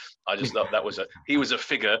on him. I just thought he was a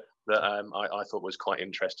figure that I thought was quite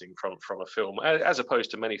interesting from a film, as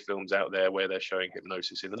opposed to many films out there where they're showing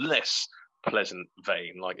hypnosis in a less pleasant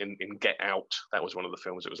vein, like in Get Out. That was one of the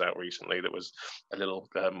films that was out recently that was a little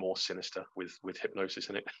more sinister with hypnosis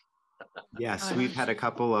in it. Yes, we've had a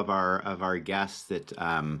couple of our guests that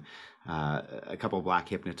a couple of Black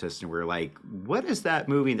hypnotists, and we're like, what is that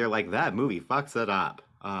movie? And they're like, that movie fucks it up.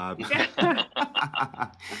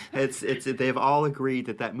 They've all agreed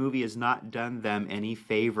that movie has not done them any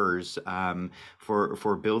favors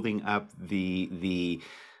for building up the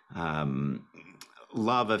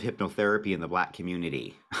love of hypnotherapy in the Black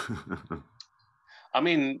community. I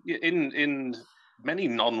mean, in many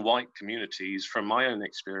non-white communities, from my own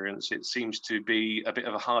experience, it seems to be a bit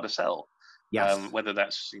of a harder sell. Yes. Whether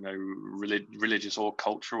that's religious or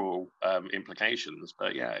cultural implications.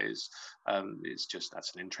 But yeah, it's just,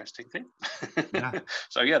 that's an interesting thing. Yeah.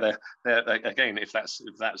 So yeah, they're again, if that's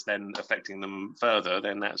then affecting them further,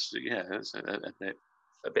 then that's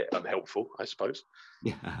a bit unhelpful, I suppose.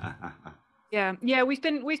 Yeah, we've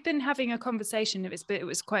been having a conversation. It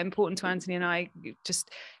was quite important to Anthony and I,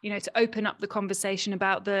 just to open up the conversation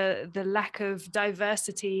about the lack of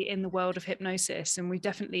diversity in the world of hypnosis, and we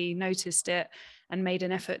definitely noticed it and made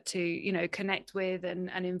an effort to connect with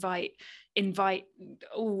and invite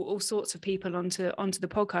all sorts of people onto the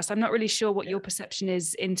podcast. I'm not really sure what your perception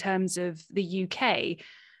is in terms of the UK.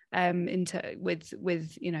 With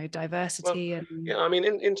diversity. Well, and I mean,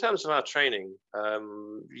 in terms of our training,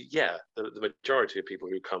 the majority of people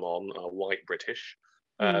who come on are white British,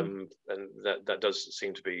 and that does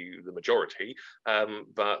seem to be the majority.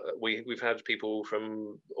 But we've had people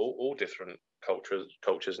from all different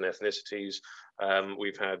cultures and ethnicities.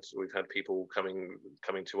 We've had people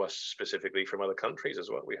coming to us specifically from other countries as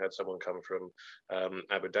well. We had someone come from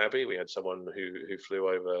Abu Dhabi. We had someone who flew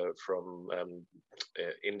over from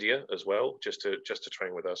India as well, just to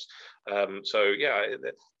train with us. So yeah,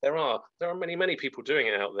 there are many people doing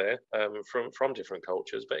it out there from different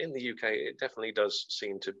cultures. But in the UK, it definitely does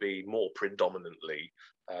seem to be more predominantly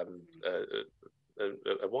a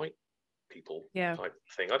white people type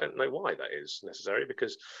thing. I don't know why that is necessary,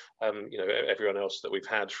 because everyone else that we've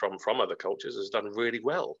had from other cultures has done really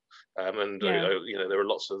well, and there are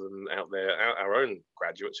lots of them out there, our own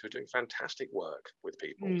graduates, who are doing fantastic work with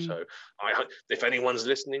people. So if anyone's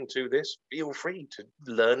listening to this, feel free to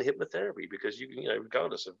learn hypnotherapy, because you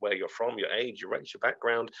regardless of where you're from, your age, your race, your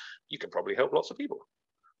background, you can probably help lots of people.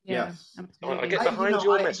 Yeah, I get behind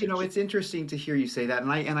your message. It's interesting to hear you say that,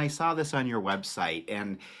 and I saw this on your website,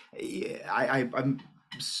 and I'm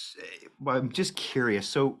just curious.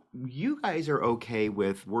 So you guys are okay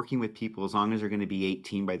with working with people as long as they're going to be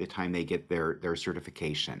 18 by the time they get their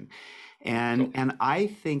certification, and I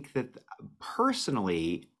think that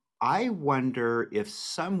personally, I wonder if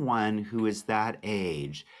someone who is that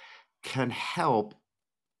age can help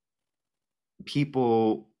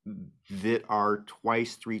people that are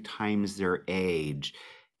twice, 3 times their age,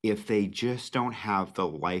 if they just don't have the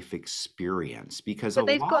life experience, because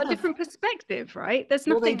they've got a different perspective, right? There's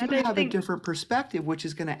nothing. They do have a different perspective, which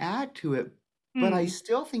is going to add to it. But I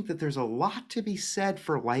still think that there's a lot to be said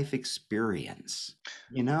for life experience.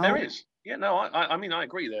 There is. Yeah, no, I mean, I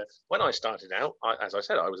agree there. When I started out, as I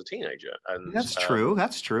said, I was a teenager, and that's true.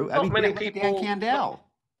 That's true. Not many people. Dan Candell.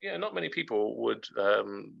 Not many people would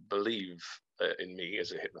believe in me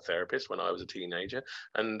as a hypnotherapist when I was a teenager,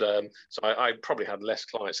 and so I probably had less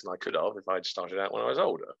clients than I could have if I'd started out when I was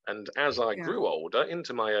older. And as I grew older,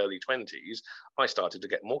 into my early 20s, I started to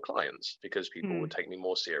get more clients because people would take me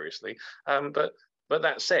more seriously. But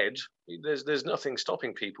that said, there's nothing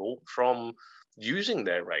stopping people from using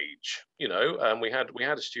their age. We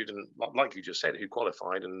had a student, like you just said, who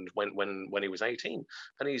qualified and when he was 18,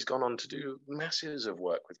 and he's gone on to do masses of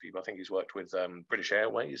work with people. I think he's worked with British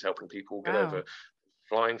Airways, helping people get over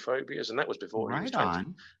flying phobias, and that was before he was 20.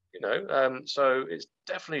 So it's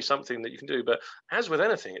definitely something that you can do. But as with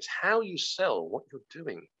anything, it's how you sell what you're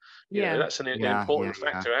doing. That's an important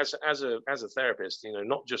factor as a therapist.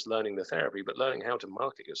 Not just learning the therapy, but learning how to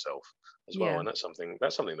market yourself as well. And that's something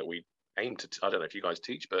that we aim to. I don't know if you guys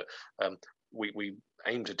teach, but we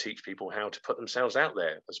aim to teach people how to put themselves out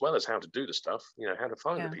there, as well as how to do the stuff, how to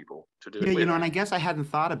find the people to do it with. And I guess I hadn't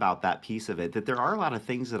thought about that piece of it, that there are a lot of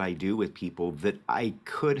things that I do with people that I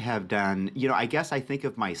could have done. I guess I think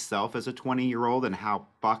of myself as a 20-year-old and how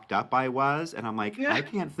fucked up I was, and I'm like, I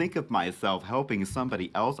can't think of myself helping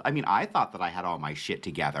somebody else. I mean, I thought that I had all my shit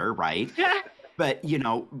together, right? But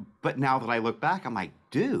but now that I look back, I'm like,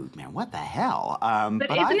 dude, man, what the hell? But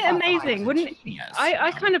isn't it amazing? Wouldn't it?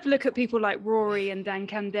 I kind of look at people like Rory and Dan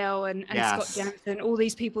Candell and Scott Jansen, all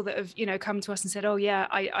these people that have come to us and said, oh yeah,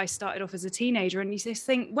 I started off as a teenager, and you just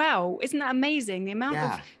think, wow, isn't that amazing? The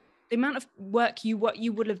amount of work what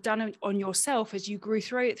you would have done on yourself as you grew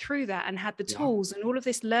through that and had the tools and all of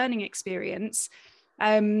this learning experience.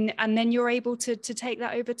 And then you're able to take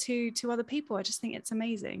that over to other people. I just think it's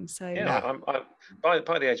amazing. So by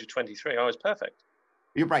the age of 23, I was perfect.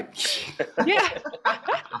 You're right.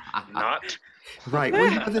 Not right.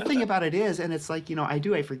 Well, the thing about it is, and it's like,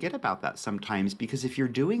 I forget about that sometimes, because if you're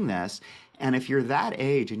doing this and if you're that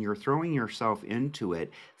age and you're throwing yourself into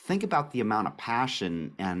it, think about the amount of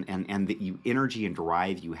passion and the energy and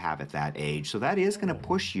drive you have at that age. So that is going to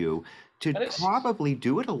push you to probably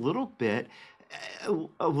do it a little bit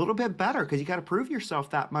better, because you got to prove yourself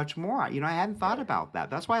that much more. I hadn't thought about that.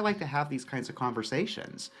 That's why I like to have these kinds of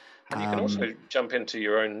conversations. And you can also jump into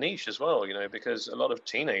your own niche as well, because a lot of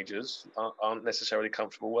teenagers aren't necessarily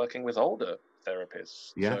comfortable working with older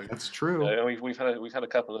therapists. Yeah, So, that's true. we've had a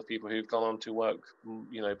couple of people who've gone on to work,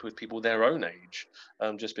 with people their own age,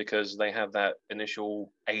 just because they have that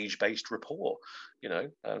initial age-based rapport.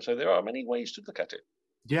 So there are many ways to look at it.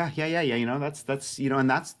 Yeah. That's and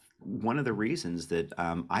that's one of the reasons that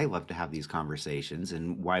I love to have these conversations,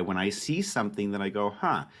 and why when I see something that I go,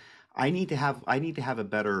 huh, I need to have a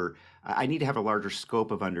better, I need to have a larger scope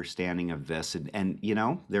of understanding of this. And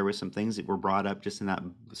there was some things that were brought up just in that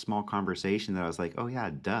small conversation that I was like, oh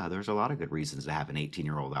yeah, duh, there's a lot of good reasons to have an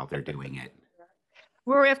 18-year-old out there doing it.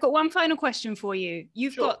 Rory, I've got one final question for you.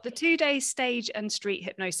 You've Sure. got the 2-day stage and street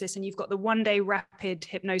hypnosis, and you've got the 1-day rapid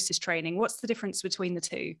hypnosis training. What's the difference between the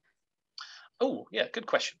two? Oh, yeah, good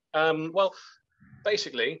question. Well,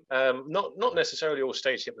 basically, not necessarily all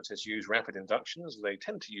stage hypnotists use rapid inductions. They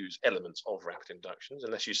tend to use elements of rapid inductions,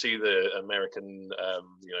 unless you see the American,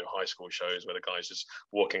 high school shows where the guy's just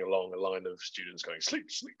walking along a line of students going sleep,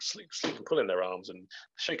 sleep, sleep, sleep, and pulling their arms and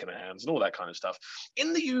shaking their hands and all that kind of stuff.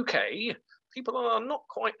 In the UK, people are not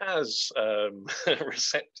quite as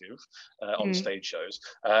receptive on stage shows.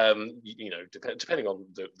 Depending on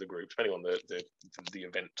the group, depending on the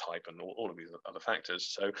event type, and all of these other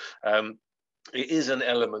factors. So. It is an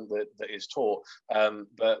element that is taught,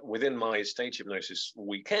 but within my stage hypnosis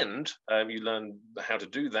weekend, you learn how to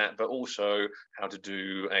do that, but also how to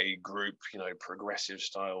do a group, progressive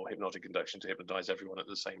style hypnotic induction to hypnotize everyone at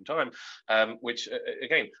the same time, which,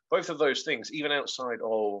 again, both of those things, even outside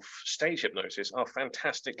of stage hypnosis, are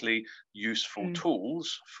fantastically useful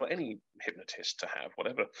tools for any hypnotist to have,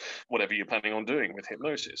 whatever you're planning on doing with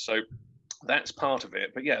hypnosis. So that's part of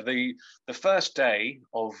it. But yeah, the first day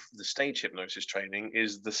of the stage hypnosis training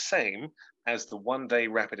is the same as the 1-day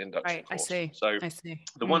rapid induction course. I see.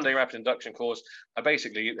 The 1-day rapid induction course,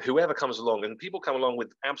 basically whoever comes along, and people come along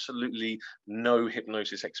with absolutely no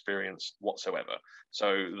hypnosis experience whatsoever.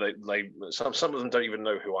 So some of them don't even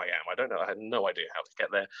know who I am. I don't know. I had no idea how to get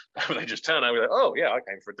there. They just turn out and go, oh yeah, I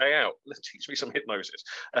came for a day out. Let's teach me some hypnosis.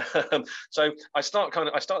 So I start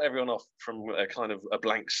everyone off from a kind of a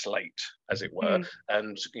blank slate, as it were,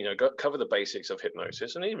 and cover the basics of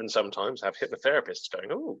hypnosis, and even sometimes have hypnotherapists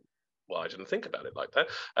going, oh, well, I didn't think about it like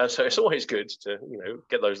that. So it's always good to,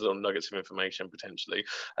 get those little nuggets of information potentially.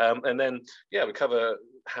 And then, we cover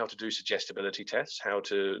how to do suggestibility tests, how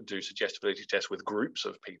to do suggestibility tests with groups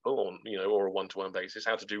of people or a one-to-one basis,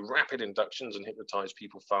 how to do rapid inductions and hypnotize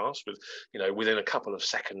people fast within a couple of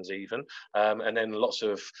seconds even. And then lots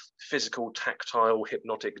of physical, tactile,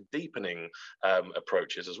 hypnotic deepening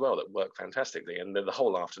approaches as well that work fantastically. And then the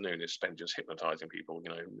whole afternoon is spent just hypnotizing people,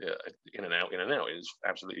 in and out. It is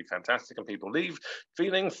absolutely fantastic. And people leave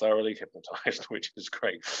feeling thoroughly hypnotized, which is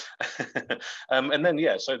great. And then,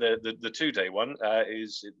 so the 2-day one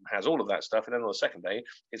it has all of that stuff. And then on the second day,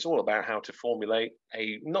 it's all about how to formulate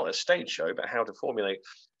not a stage show, but how to formulate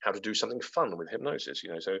how to do something fun with hypnosis.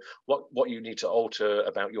 So what you need to alter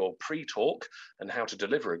about your pre-talk, and how to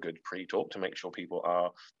deliver a good pre-talk to make sure people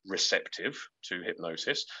are receptive to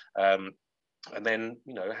hypnosis. And then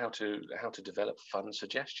how to develop fun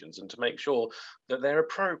suggestions, and to make sure that they're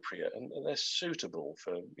appropriate and they're suitable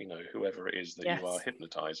for whoever it is that you are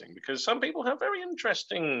hypnotizing, because some people have very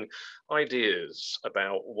interesting ideas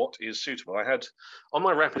about what is suitable. I had on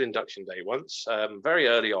my rapid induction day once, very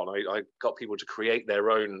early on, I got people to create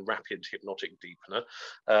their own rapid hypnotic deepener,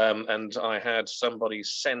 and I had somebody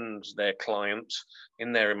send their client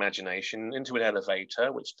in their imagination into an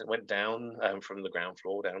elevator which went down from the ground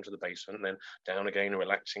floor down to the basement, and then down again,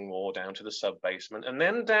 relaxing more, down to the sub-basement, and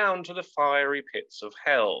then down to the fiery pits of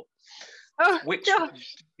hell. Oh, which,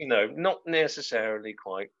 not necessarily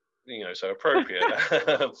quite, so appropriate.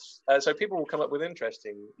 So people will come up with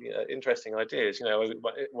interesting ideas.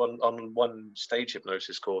 On one stage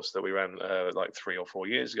hypnosis course that we ran like 3 or 4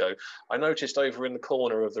 years ago, I noticed over in the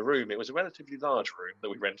corner of the room, it was a relatively large room that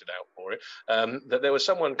we rented out for it, that there was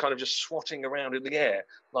someone kind of just swatting around in the air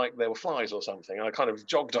like there were flies or something. And I kind of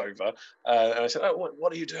jogged over and I said, "Oh,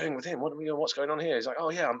 what are you doing with him? What's going on here?" He's like, "Oh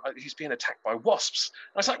yeah, he's being attacked by wasps."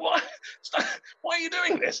 And I was like, "What? Why are you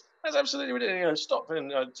doing this? That's absolutely ridiculous. Stop."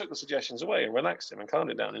 And I took the suggestions away and relaxed him and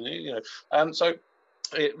calmed it down. And so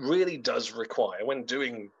it really does require, when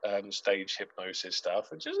doing stage hypnosis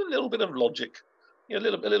stuff, just a little bit of logic, a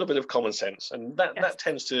little bit of common sense, and that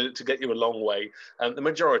tends to get you a long way. And the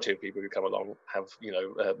majority of people who come along have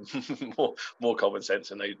more common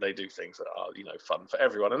sense, and they do things that are fun for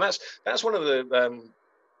everyone. And that's one of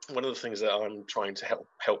the things that I'm trying to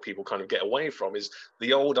help people kind of get away from, is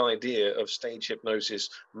the old idea of stage hypnosis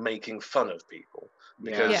making fun of people,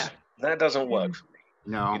 because that doesn't work for me.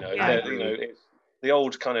 No. It's the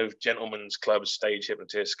old kind of gentleman's club stage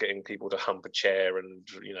hypnotist getting people to hump a chair and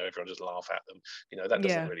everyone just laugh at them. That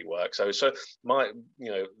doesn't really work. So my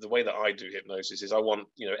the way that I do hypnosis is I want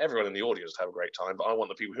everyone in the audience to have a great time, but I want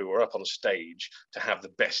the people who are up on stage to have the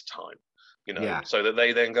best time. So that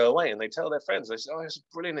they then go away and they tell their friends. They say, "Oh, it's a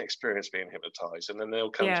brilliant experience being hypnotized," and then they'll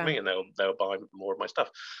come to me and they'll buy more of my stuff.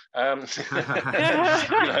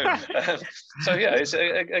 So yeah, it's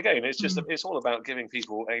again, it's just it's all about giving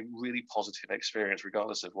people a really positive experience,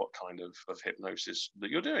 regardless of what kind of hypnosis that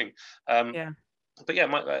you're doing. But yeah,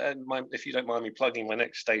 my if you don't mind me plugging, my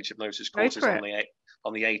next stage hypnosis course is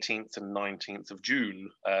on the 18th and 19th of June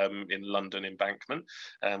in London Embankment.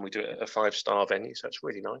 We do it at a 5-star venue, so it's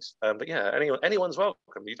really nice. But yeah, anyone's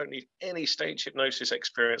welcome. You don't need any stage hypnosis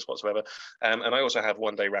experience whatsoever. And I also have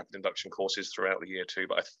 1-day rapid induction courses throughout the year too,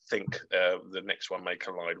 but I think the next one may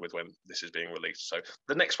collide with when this is being released. So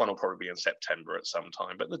the next one will probably be in September at some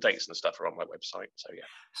time, but the dates and stuff are on my website. So yeah.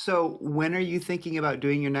 So when are you thinking about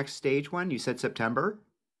doing your next stage one? You said September?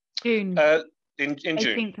 June. In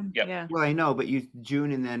June. Yeah. Well, I know, but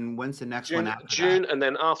June, and then when's the next one after June, that? And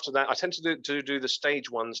then after that, I tend to do the stage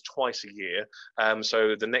ones twice a year.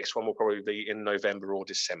 So the next one will probably be in November or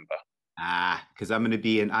December. Because I'm going to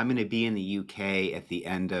be in the UK at the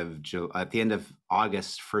end of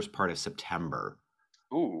August, first part of September.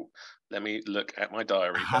 Ooh, let me look at my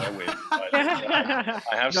diary. I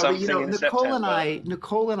have something in September.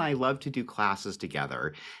 Nicole and I love to do classes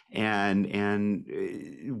together, and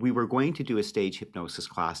we were going to do a stage hypnosis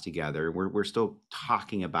class together. We're still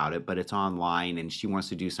talking about it, but it's online, and she wants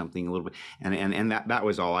to do something a little bit. And that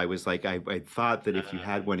was all. I was like, I thought that if you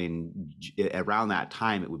had one in around that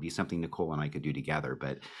time, it would be something Nicole and I could do together.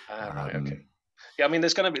 But right, okay. Yeah, I mean,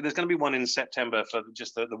 there's going to be one in September for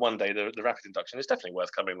just the 1 day, the rapid induction. It's definitely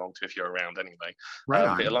worth coming along to if you're around anyway.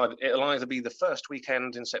 Right. It'll either be the first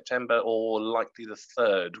weekend in September or likely the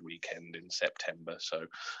third weekend in September. So,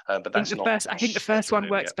 but that's not. I think the first one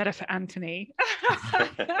works better for Anthony.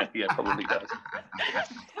 Yeah, probably does.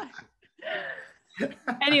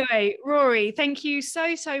 Anyway, Rory, thank you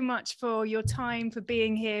so much for your time, for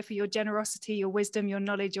being here, for your generosity, your wisdom, your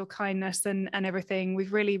knowledge, your kindness, and everything.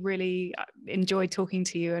 We've really enjoyed talking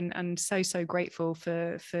to you, and so grateful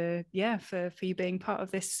for you being part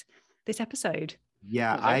of this episode.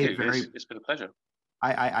 Yeah, it's been a pleasure.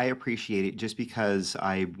 I appreciate it, just because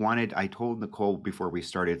I told Nicole before we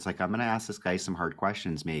started, it's like, I'm going to ask this guy some hard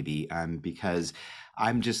questions maybe, because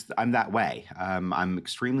I'm that way. I'm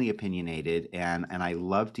extremely opinionated, and I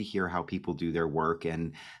love to hear how people do their work.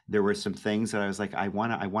 And there were some things that I was like, I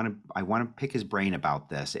want to pick his brain about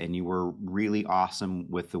this. And you were really awesome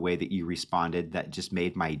with the way that you responded. That just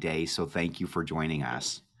made my day. So thank you for joining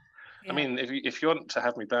us. Yeah. I mean, if you want to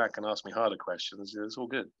have me back and ask me harder questions, it's all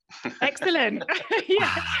good. Excellent.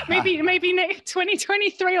 Yeah, maybe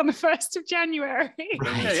 2023 on the 1st of January.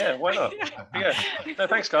 Yeah, why not? Yeah. No,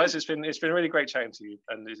 thanks, guys. It's been really great chatting to you,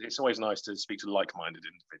 and it's always nice to speak to like-minded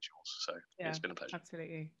individuals. So it's been a pleasure.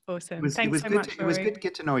 Absolutely awesome. Thanks so much. It was good to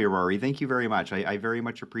get to know you, Rory. Thank you very much. I very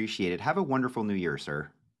much appreciate it. Have a wonderful New Year, sir.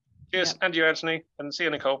 Cheers, and you, Anthony, and see you,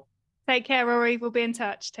 Nicole. Take care, Rory. We'll be in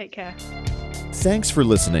touch. Take care. Thanks for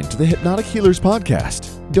listening to the Hypnotic Healers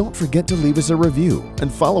Podcast. Don't forget to leave us a review and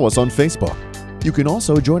follow us on Facebook. You can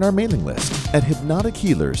also join our mailing list at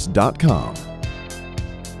hypnotichealers.com.